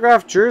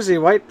 Autographed jersey,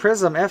 white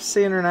prism,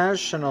 FC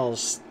International,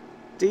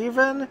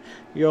 Steven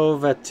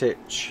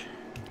Jovetic.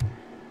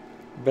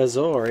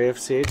 Bezor,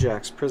 AFC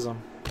Ajax,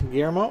 prism.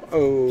 Guillermo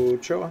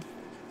Ochoa.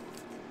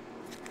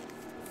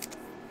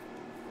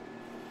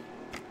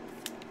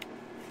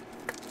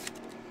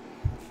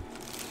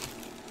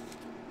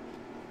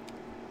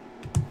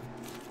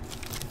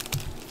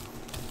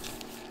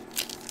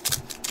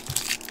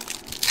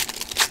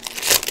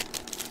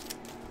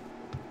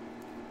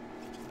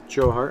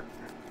 Joe Hart.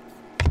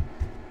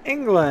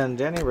 England,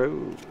 Danny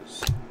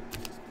Rose.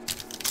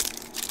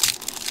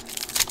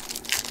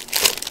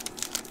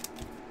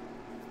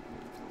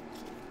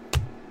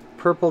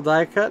 Purple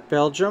die cut,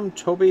 Belgium,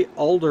 Toby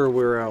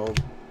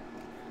Alderweireld.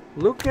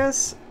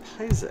 Lucas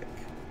Isaac.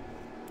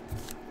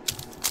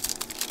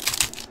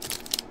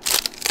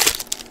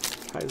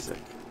 Isaac.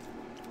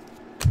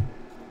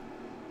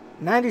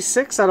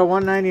 96 out of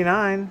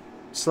 199.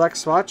 Select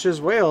swatches,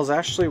 Wales,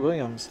 Ashley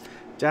Williams.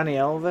 Danny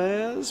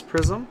Alves,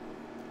 Prism,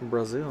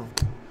 Brazil.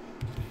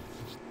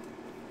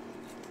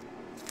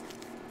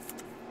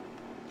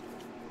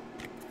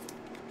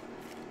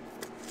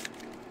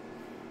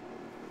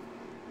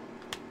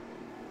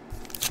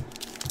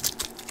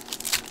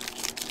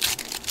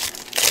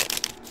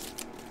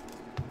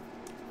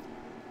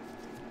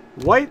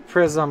 White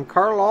Prism,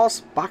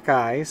 Carlos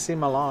Bacca, AC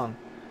Milan.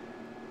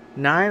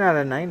 9 out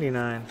of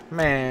 99.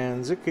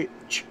 Man, Zukic.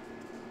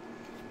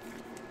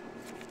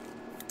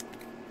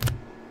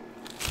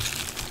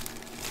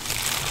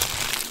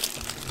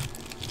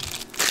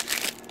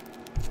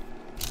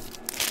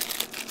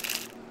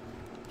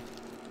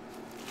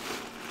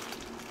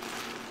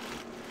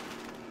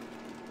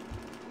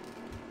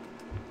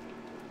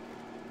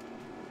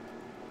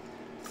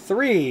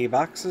 Three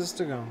boxes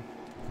to go.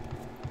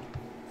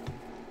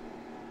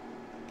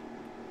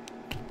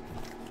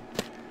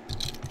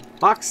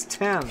 Box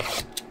 10.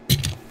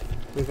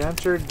 We've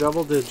entered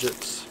double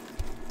digits.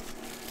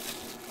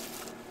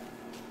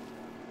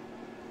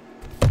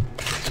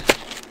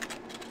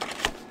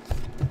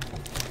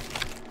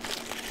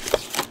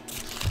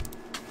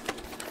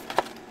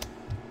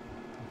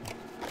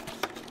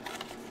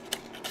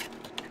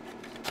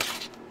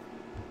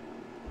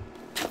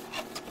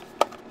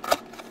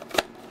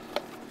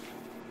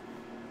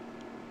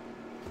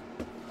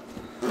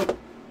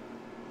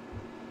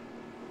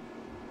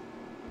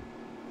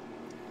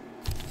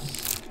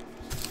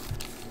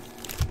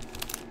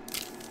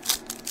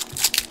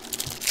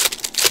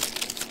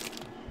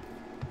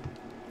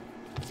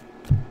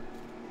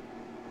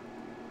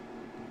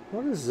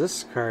 What is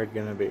this card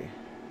going to be?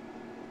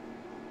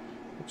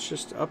 It's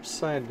just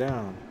upside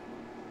down.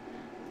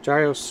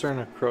 Dario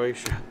Serna,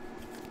 Croatia.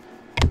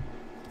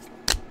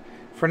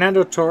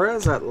 Fernando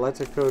Torres,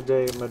 Atletico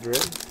de Madrid.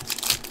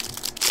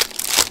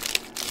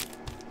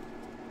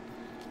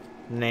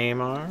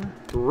 Neymar.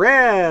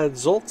 Red,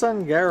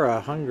 Zoltan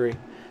Guerra, Hungary.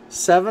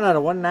 7 out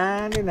of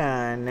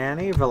 199.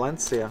 Nani,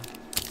 Valencia.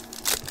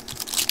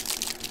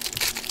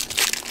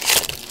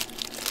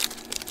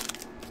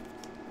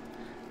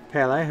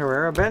 Pele,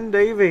 Herrera, Ben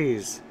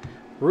Davies,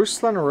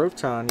 Ruslan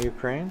Rotan,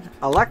 Ukraine,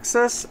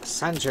 Alexis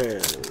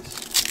Sanchez.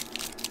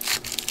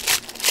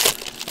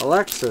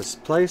 Alexis,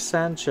 play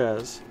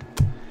Sanchez.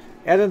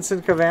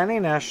 Edinson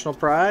Cavani, National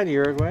Pride,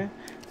 Uruguay.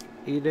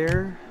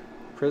 Eder,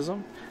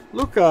 Prism.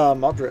 Luka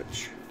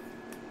Modric.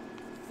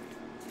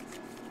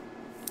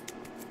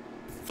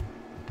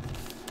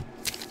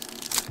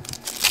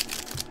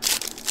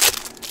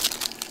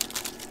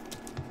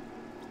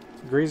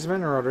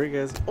 Griezmann,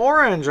 Rodriguez.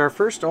 Orange, our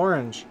first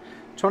orange.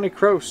 Tony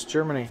Kroos,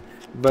 Germany.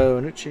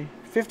 Bonucci.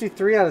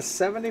 53 out of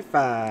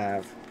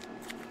 75.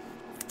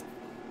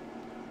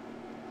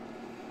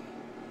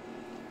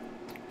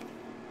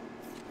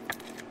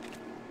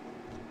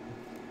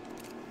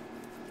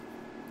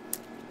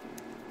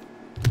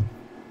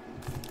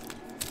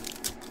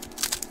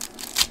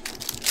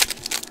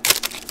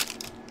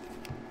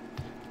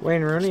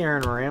 Wayne Rooney,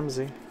 Aaron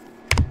Ramsey.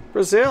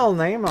 Brazil,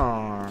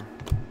 Neymar.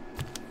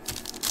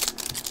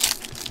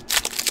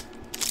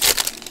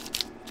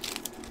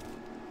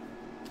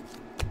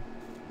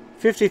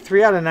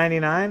 $53 out of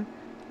 99.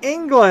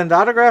 England,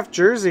 autographed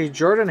jersey,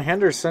 Jordan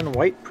Henderson,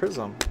 white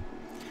prism.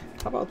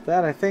 How about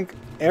that? I think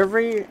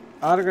every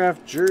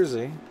autographed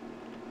jersey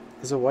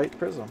is a white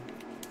prism.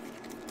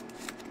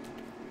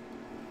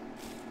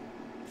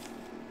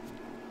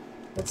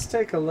 Let's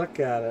take a look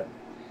at it.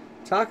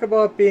 Talk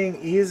about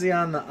being easy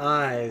on the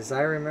eyes.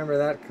 I remember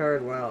that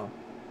card well.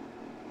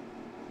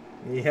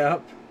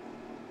 Yep.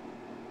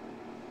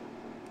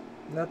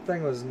 That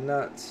thing was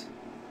nuts.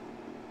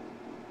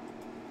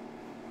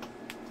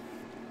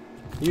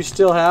 You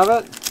still have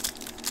it?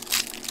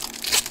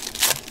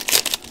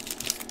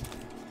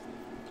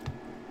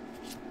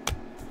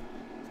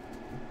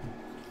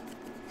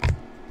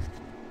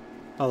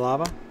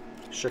 Alaba,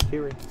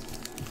 Shaqiri.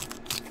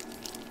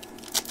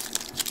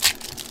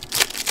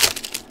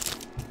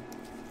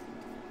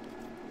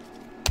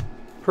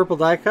 Purple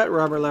die cut,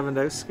 Robert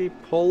Lewandowski,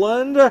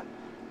 Poland.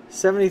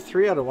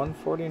 73 out of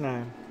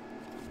 149.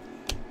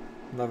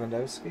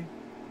 Lewandowski.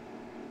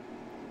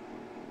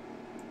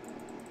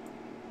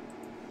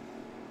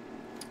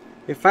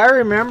 If I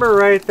remember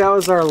right, that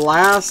was our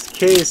last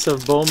case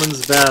of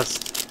Bowman's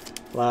Best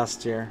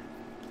last year.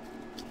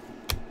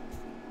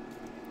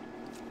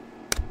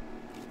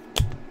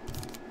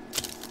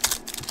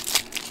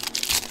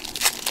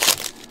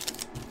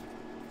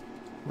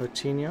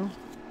 Moutinho.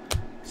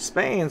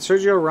 Spain,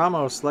 Sergio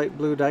Ramos, light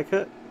blue die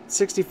cut.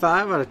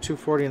 65 out of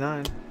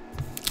 249.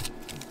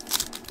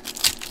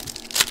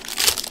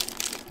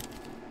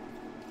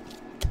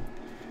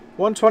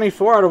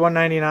 $124 out of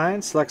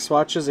 199. Select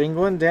swatches,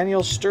 England,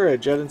 Daniel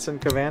Sturridge, Edinson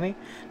Cavani,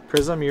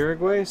 Prism,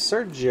 Uruguay,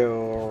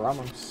 Sergio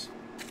Ramos.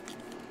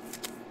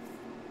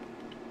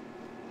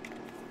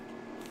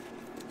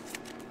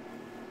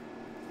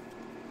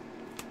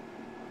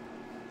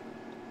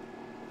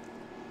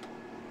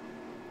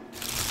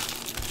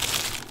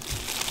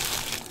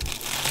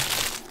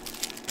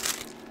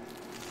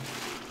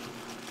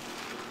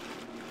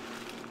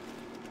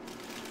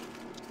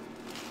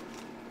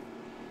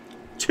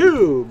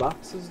 2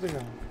 boxes to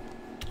go.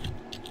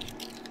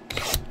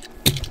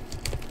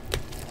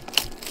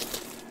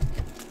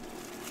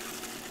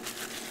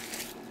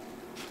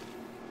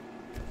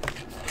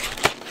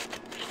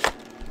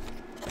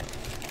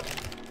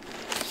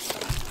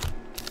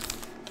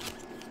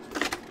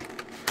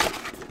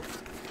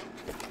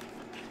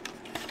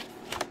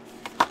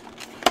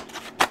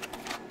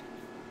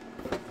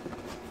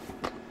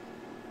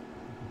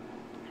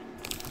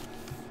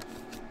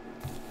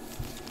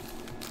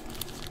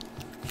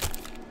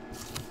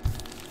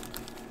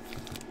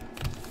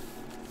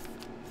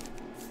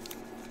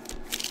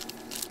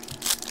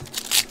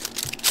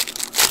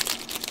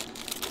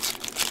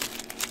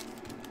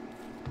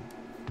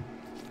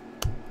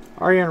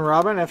 Arjen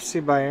Robben, FC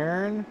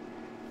Bayern.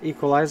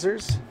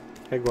 Equalizers.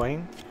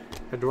 Higuain.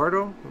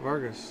 Eduardo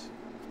Vargas.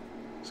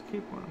 Just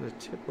keep wanting to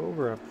tip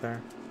over up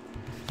there.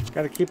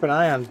 Got to keep an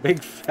eye on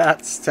big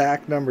fat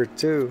stack number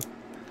 2.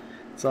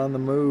 It's on the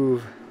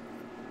move.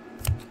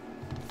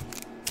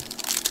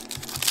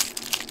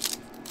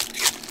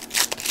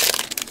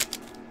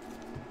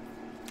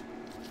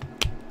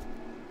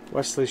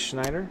 Wesley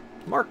Schneider.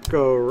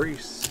 Marco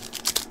Reus.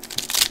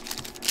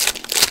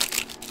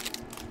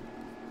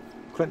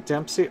 Clint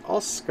Dempsey,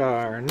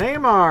 Oscar.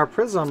 Neymar,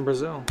 Prism,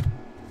 Brazil.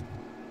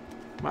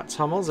 Mats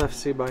Hummels,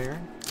 FC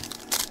Bayern.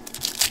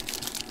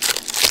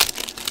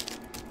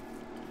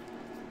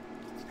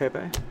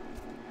 Pepe.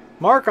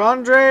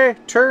 Marc-Andre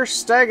Ter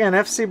Stegen,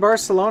 FC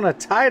Barcelona.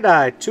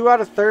 Tie-dye, 2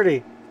 out of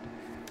 30.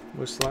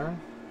 Muslera.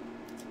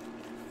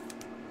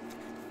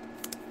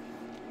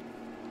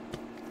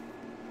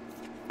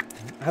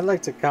 I'd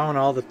like to count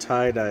all the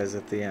tie-dyes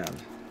at the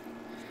end.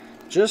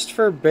 Just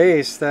for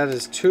base, that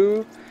is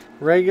 2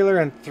 regular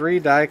and 3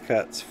 die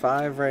cuts.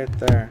 5 right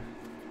there.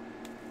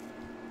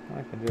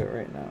 I can do it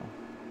right now.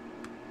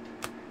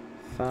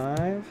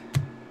 5,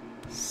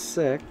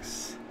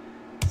 6,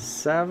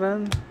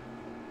 7,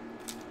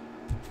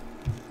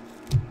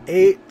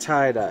 8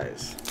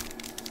 tie-dyes.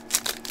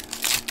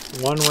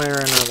 One way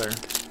or another.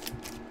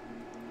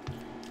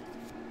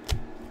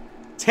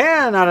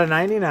 10 out of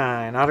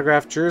 99.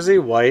 Autographed jersey,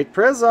 white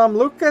prism.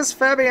 Lucas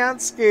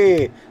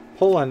Fabianski.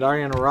 Poland,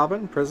 Arjen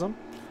Robben, prism.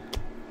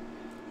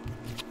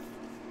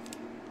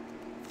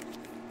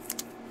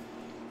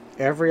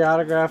 Every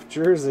autographed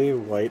jersey,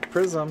 white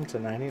prism to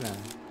 99.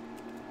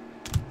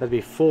 That'd be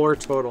 4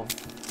 total.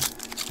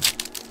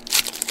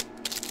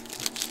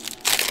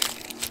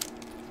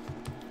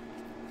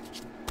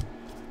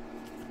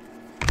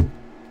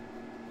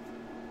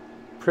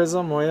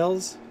 Prism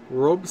Wales,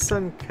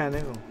 Robson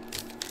Canu.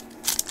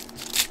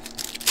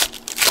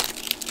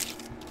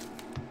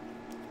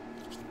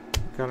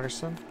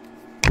 Gunnarsson.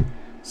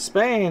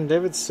 Spain,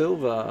 David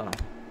Silva.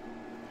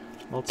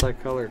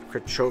 Multicolored,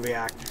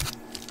 Krychowiak.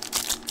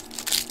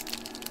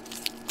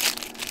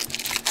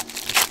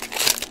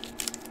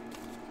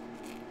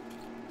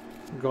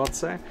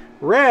 Gotze.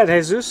 Red,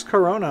 Jesus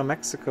Corona,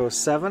 Mexico.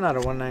 7 out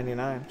of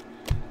 199.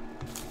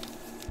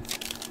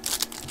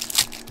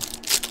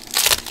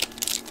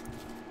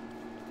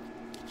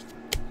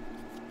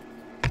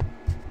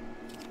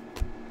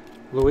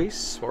 Luis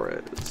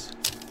Suarez.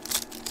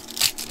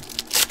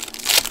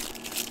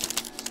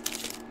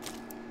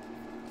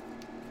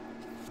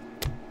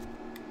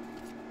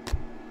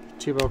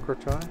 Thibaut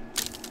Courtois.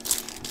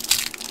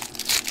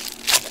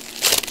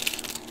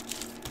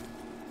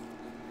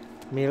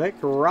 Milik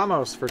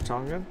Ramos for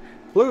Tongan.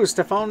 Blue,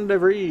 Stefan de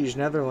Vrij,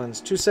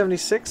 Netherlands.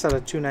 276 out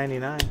of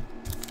 299.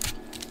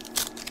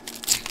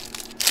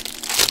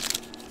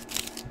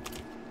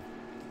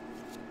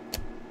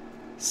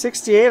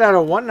 $68 out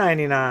of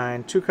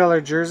 199.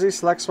 2-color jersey.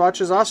 Select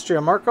swatches.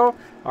 Austria. Marco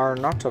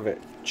Arnautovic.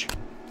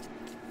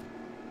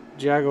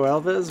 Thiago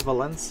Alves,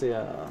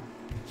 Valencia.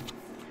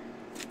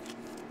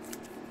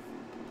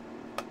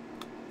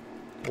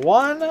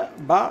 1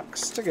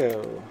 box to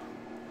go.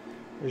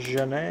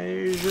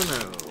 Jeanne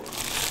Genot.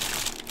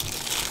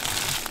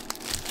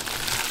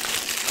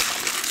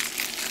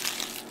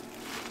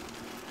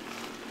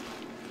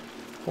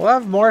 We'll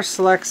have more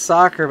select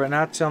soccer, but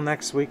not till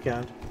next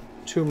weekend.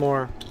 2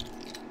 more.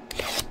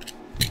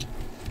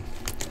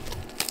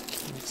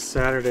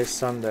 Saturday,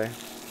 Sunday.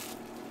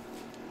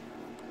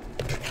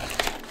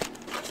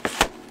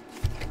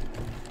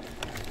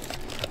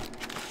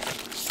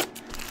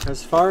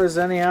 As far as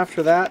any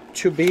after that,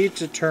 to be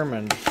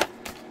determined.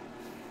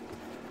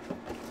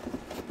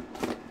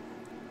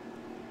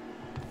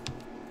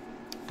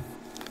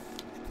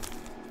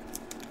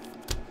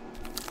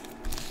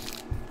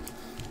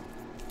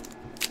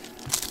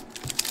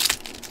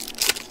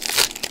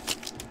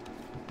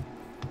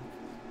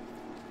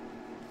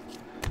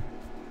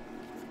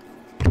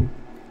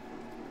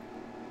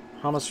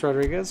 James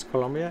Rodriguez,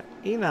 Colombia.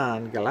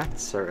 Inan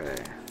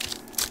Galatasaray.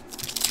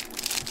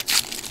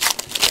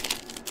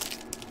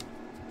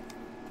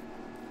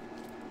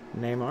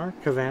 Neymar,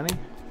 Cavani.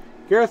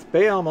 Gareth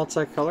Bale,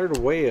 multicolored,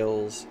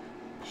 Wales.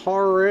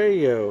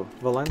 Parello,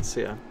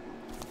 Valencia.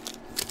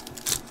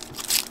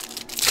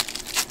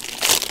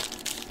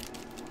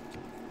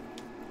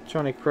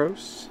 Toni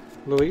Kroos,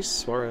 Luis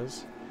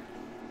Suarez.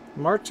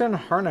 Martin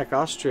Harnack,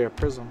 Austria,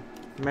 Prism.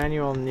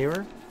 Manuel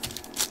Neuer.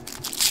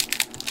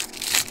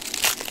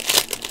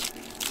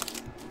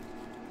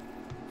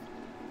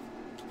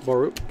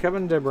 Borup,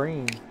 Kevin De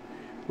Bruyne.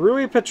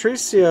 Rui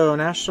Patricio,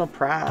 National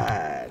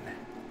Pride.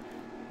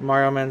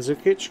 Mario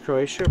Mandzukic,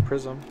 Croatia,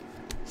 Prism.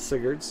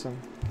 Sigurdsson.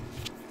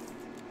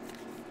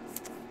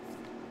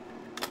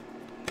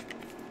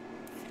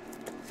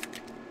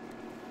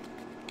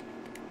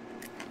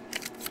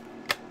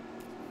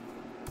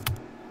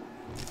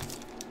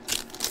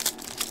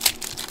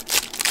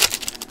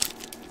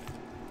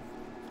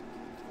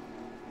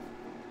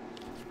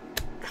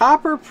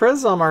 Copper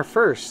Prism, our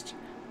first.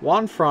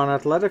 Juanfran,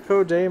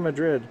 Atletico de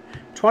Madrid.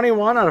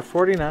 21 out of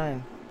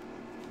 49.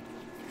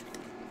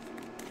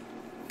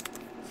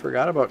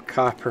 Forgot about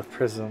Copper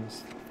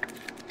Prisms.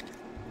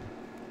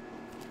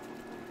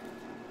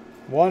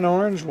 1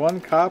 orange,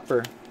 1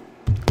 copper.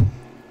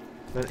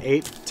 Then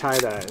 8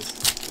 tie-dyes.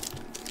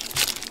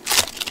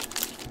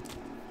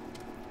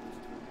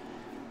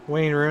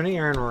 Wayne Rooney,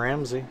 Aaron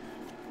Ramsey.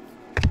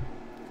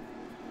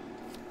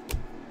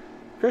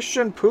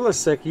 Christian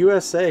Pulisic,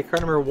 USA,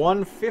 card number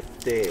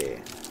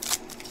 150.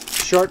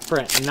 Short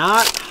print,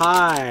 not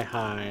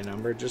high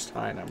numbered, just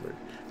high numbered.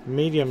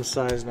 Medium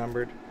size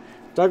numbered.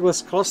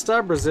 Douglas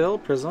Costa, Brazil,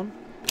 Prism.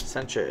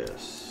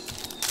 Sanchez.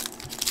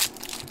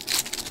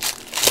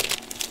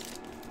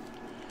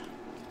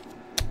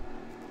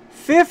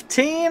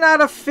 $15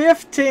 out of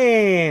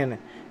 15.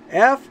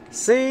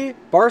 FC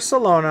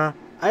Barcelona,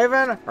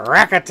 Ivan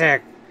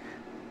Rakitic.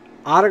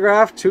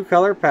 Autograph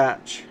 2-color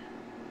patch.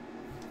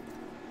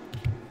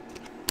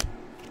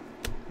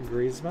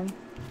 Griezmann.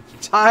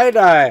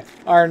 Tie-dye.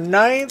 Our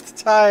 9th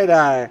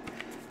tie-dye.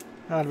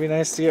 Oh, it'd be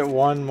nice to get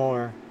 1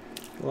 more.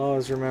 I'll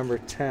always remember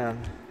 10.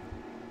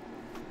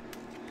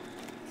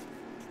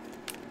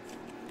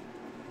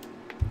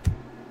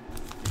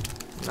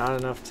 Not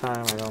enough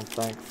time, I don't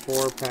think.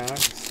 4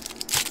 packs.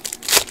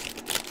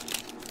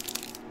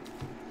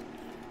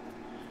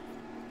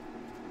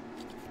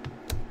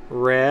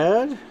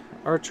 Red.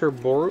 Archer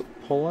Borup,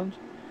 Poland.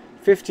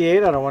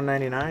 58 out of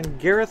 199.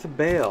 Gareth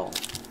Bale.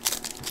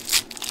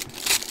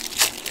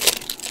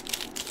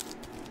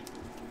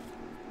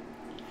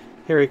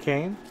 Harry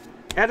Kane.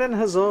 Eden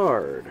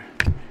Hazard.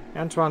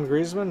 Antoine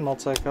Griezmann,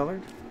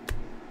 multicolored.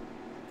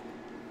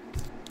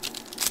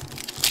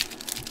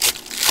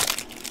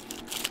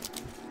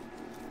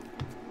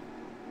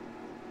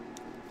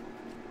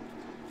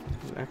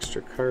 An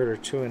extra card or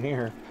 2 in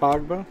here.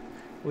 Pogba.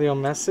 Leo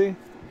Messi.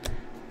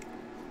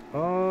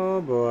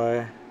 Oh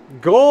boy.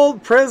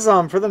 Gold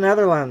Prism for the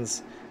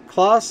Netherlands.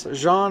 Klaas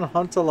Jean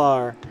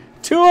Huntelaar.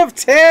 2 of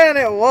 10.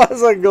 It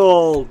was a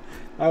gold.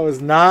 I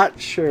was not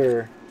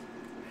sure.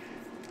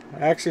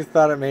 I actually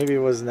thought it maybe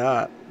was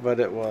not, but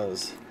it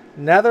was.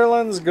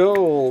 Netherlands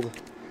gold.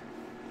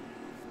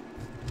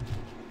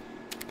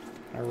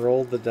 I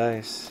rolled the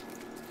dice.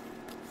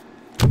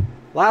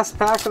 Last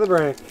pack of the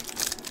break.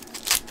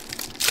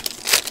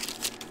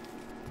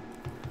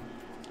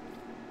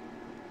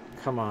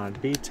 Come on,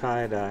 be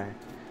tie-dye.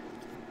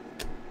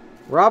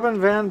 Robin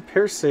van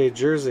Persie,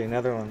 Jersey,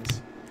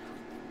 Netherlands.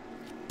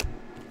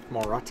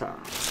 Morata.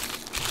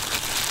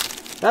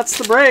 That's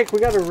the break. We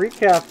got a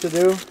recap to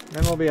do,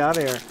 then we'll be out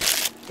of here.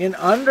 In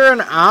under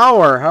an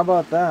hour. How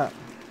about that?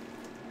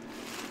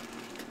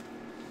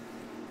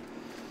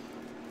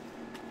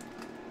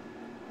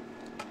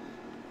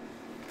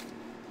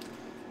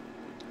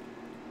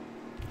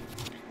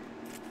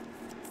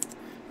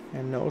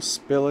 And no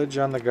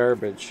spillage on the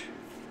garbage.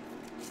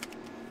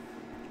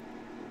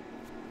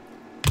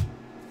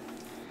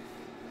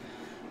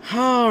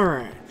 All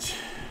right.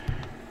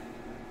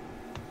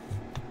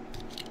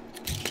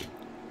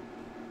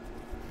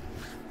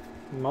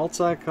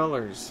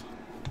 Multicolors.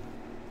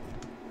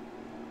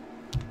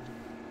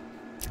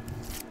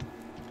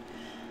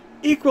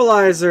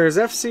 Equalizers.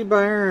 FC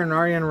Bayern,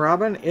 Arjen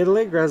Robben.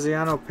 Italy,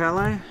 Graziano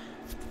Pelle.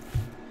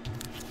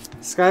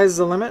 Sky's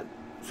the Limit.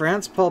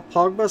 France, Paul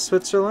Pogba.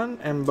 Switzerland,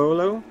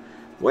 Mbolo.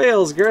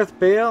 Wales, Gareth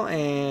Bale.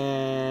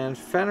 And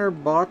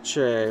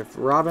Fenerbahce,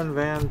 Robin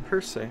van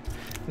Persie.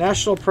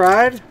 National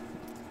Pride.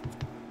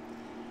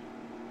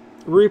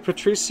 Rui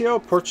Patricio,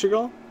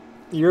 Portugal.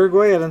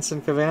 Uruguay,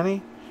 Edinson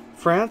Cavani.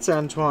 France,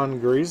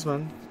 Antoine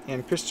Griezmann.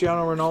 And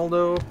Cristiano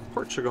Ronaldo,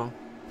 Portugal.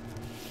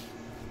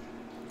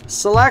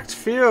 Select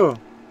few.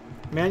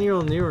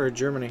 Manuel Neuer,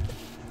 Germany.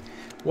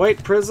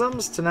 White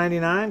Prisms to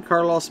 99.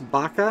 Carlos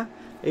Bacca,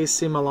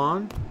 AC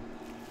Milan.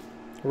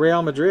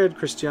 Real Madrid,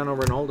 Cristiano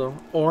Ronaldo.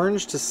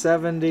 Orange to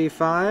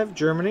 75.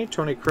 Germany,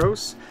 Toni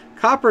Kroos.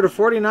 Copper to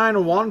 49.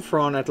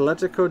 Juanfran,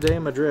 Atletico de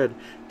Madrid.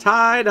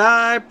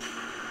 Tie-dye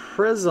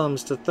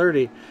Prisms to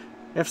 30.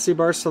 FC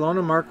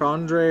Barcelona,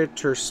 Marc-Andre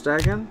Ter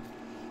Stegen.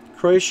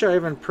 Croatia,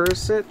 Ivan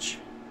Perisic.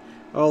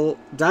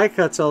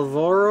 Dajka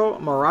Alvaro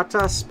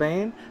Morata,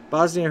 Spain.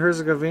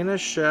 Bosnia-Herzegovina,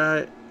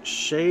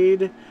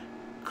 Shade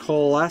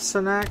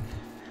Kolasinac.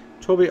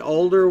 Toby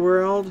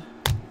Alderweireld,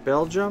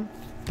 Belgium.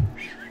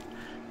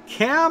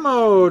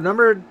 Camo,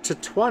 numbered to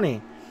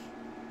 20.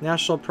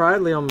 National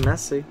Pride, Leo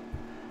Messi.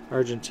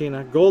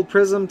 Argentina. Gold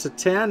Prism to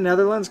 10,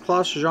 Netherlands,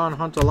 Klaas-Jan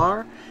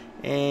Huntelaar.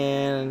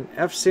 And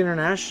FC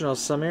International,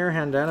 Samir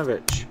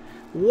Handanovic.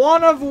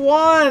 1 of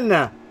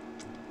 1!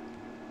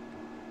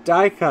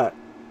 Die cut.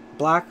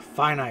 Black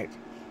Finite.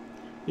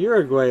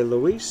 Uruguay,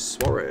 Luis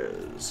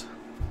Suarez.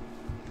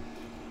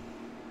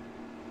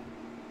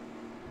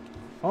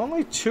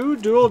 Only 2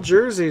 dual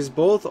jerseys,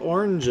 both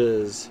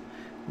oranges.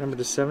 Number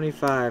to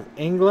 75.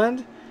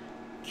 England,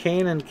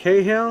 Kane and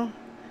Cahill.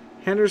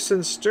 Henderson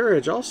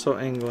Sturridge, also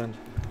England.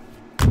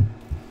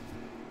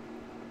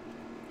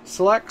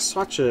 Select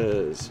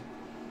swatches.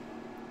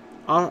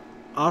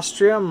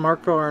 Austria,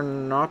 Marko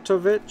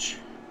Arnautovic.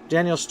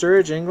 Daniel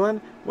Sturridge,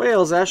 England.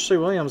 Wales, Ashley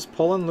Williams.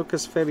 Poland,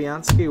 Lucas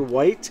Fabianski,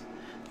 white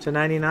to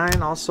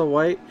 99, also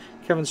white.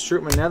 Kevin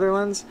Strootman,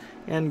 Netherlands.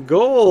 And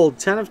gold,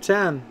 10 of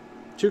 10.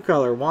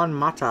 2-color, Juan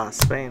Mata,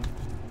 Spain.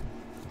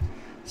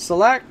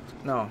 Select,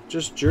 no,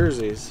 just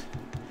jerseys.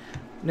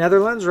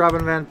 Netherlands,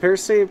 Robin van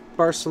Persie.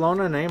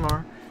 Barcelona,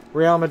 Neymar.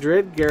 Real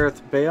Madrid,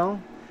 Gareth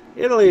Bale.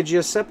 Italy,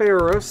 Giuseppe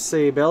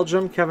Rossi.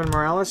 Belgium, Kevin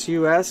Morales.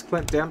 U.S.,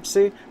 Clint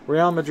Dempsey.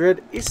 Real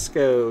Madrid,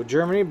 Isco.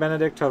 Germany,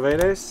 Benedict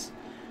Tovedes.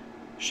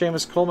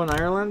 Seamus Coleman,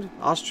 Ireland.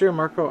 Austria,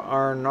 Marko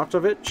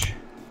Arnautovic.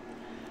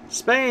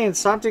 Spain,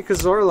 Santi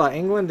Cazorla.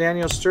 England,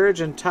 Daniel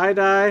Sturridge. And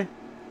tie-dye,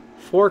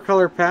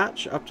 4-color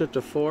patch, upped it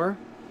to 4.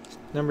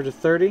 Number to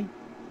 30.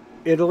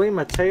 Italy,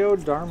 Matteo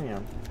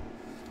Darmian.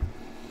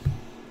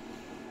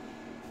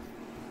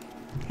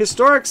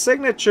 Historic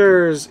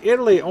signatures.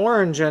 Italy,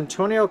 orange,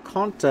 Antonio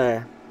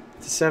Conte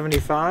to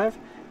 75.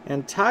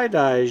 And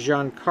tie-dye,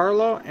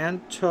 Giancarlo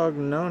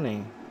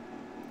Antognoni.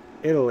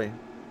 Italy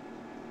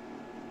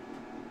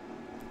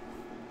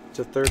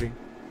to 30.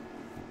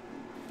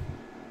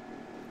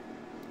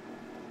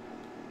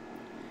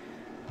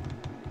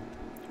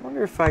 I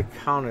wonder if I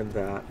counted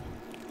that.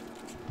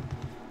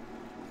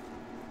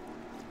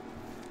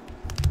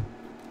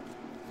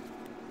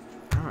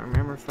 I don't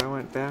remember if I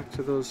went back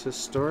to those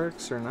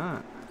historics or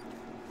not.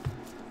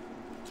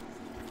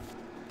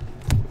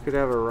 We could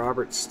have a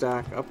Robert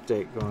Stack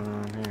update going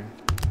on here.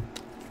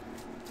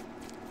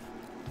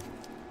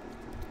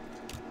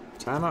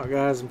 Timeout,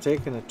 guys. I'm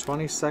taking a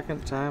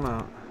 20-second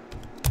timeout.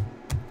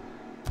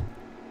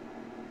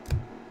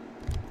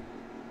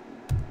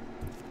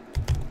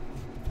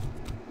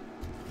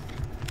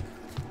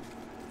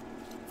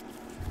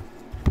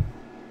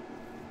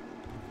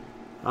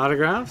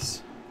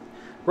 Autographs.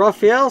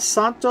 Rafael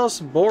Santos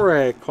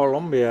Borre,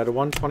 Colombia to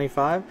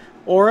 125.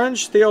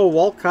 Orange, Theo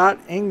Walcott,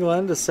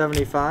 England to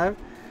 75.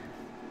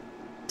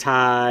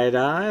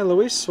 Tie-dye,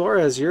 Luis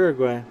Suarez,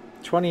 Uruguay,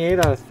 28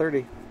 out of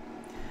 30.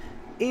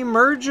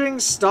 Emerging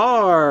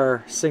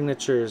Star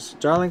signatures.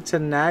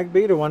 Darlington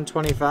Nagbe to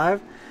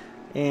 125.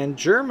 And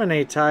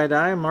Germany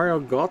tie-dye, Mario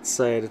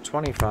Götze to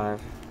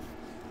 25.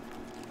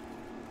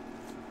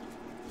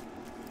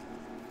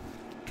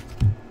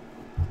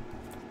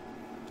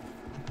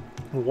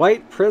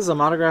 White Prism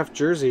autographed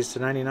jerseys to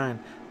 99.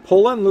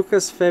 Poland,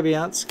 Lucas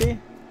Fabianski.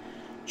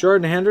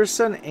 Jordan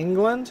Henderson,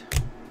 England.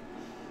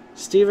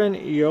 Steven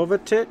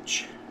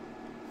Jovetic,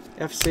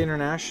 FC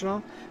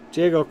International.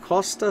 Diego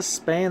Costa,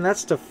 Spain.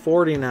 That's to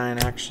 49,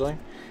 actually.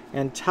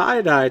 And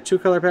tie-dye,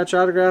 2-color patch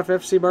autograph,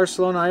 FC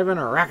Barcelona, Ivan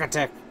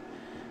Rakitic.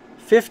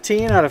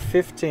 15 out of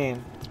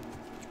 15.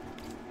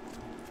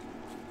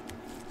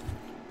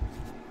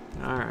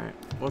 Alright,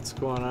 what's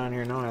going on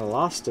here? No, I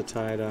lost a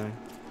tie-dye.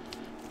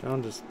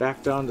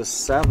 Back down to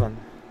 7.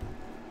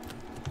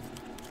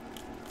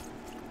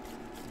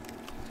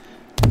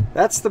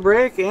 That's the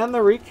break and the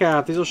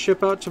recap. These will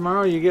ship out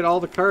tomorrow. You get all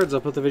the cards. I'll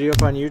put the video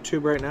up on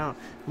YouTube right now.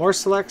 More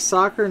Select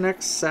Soccer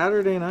next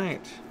Saturday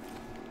night.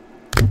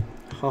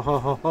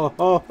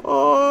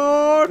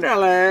 Oh,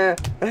 Nelly.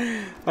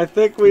 I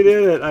think we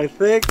did it. I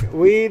think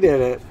we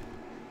did it.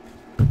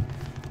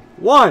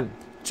 1,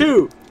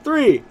 2,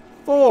 3,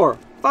 4,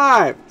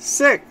 5,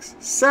 6,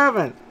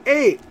 7,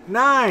 8,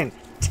 9,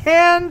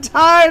 10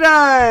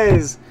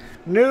 tie-dyes!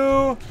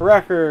 New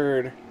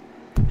record.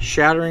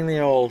 Shattering the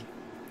old.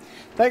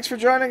 Thanks for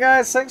joining,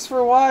 guys. Thanks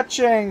for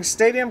watching.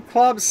 Stadium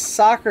Club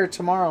Soccer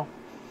tomorrow.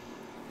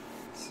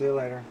 See you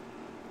later.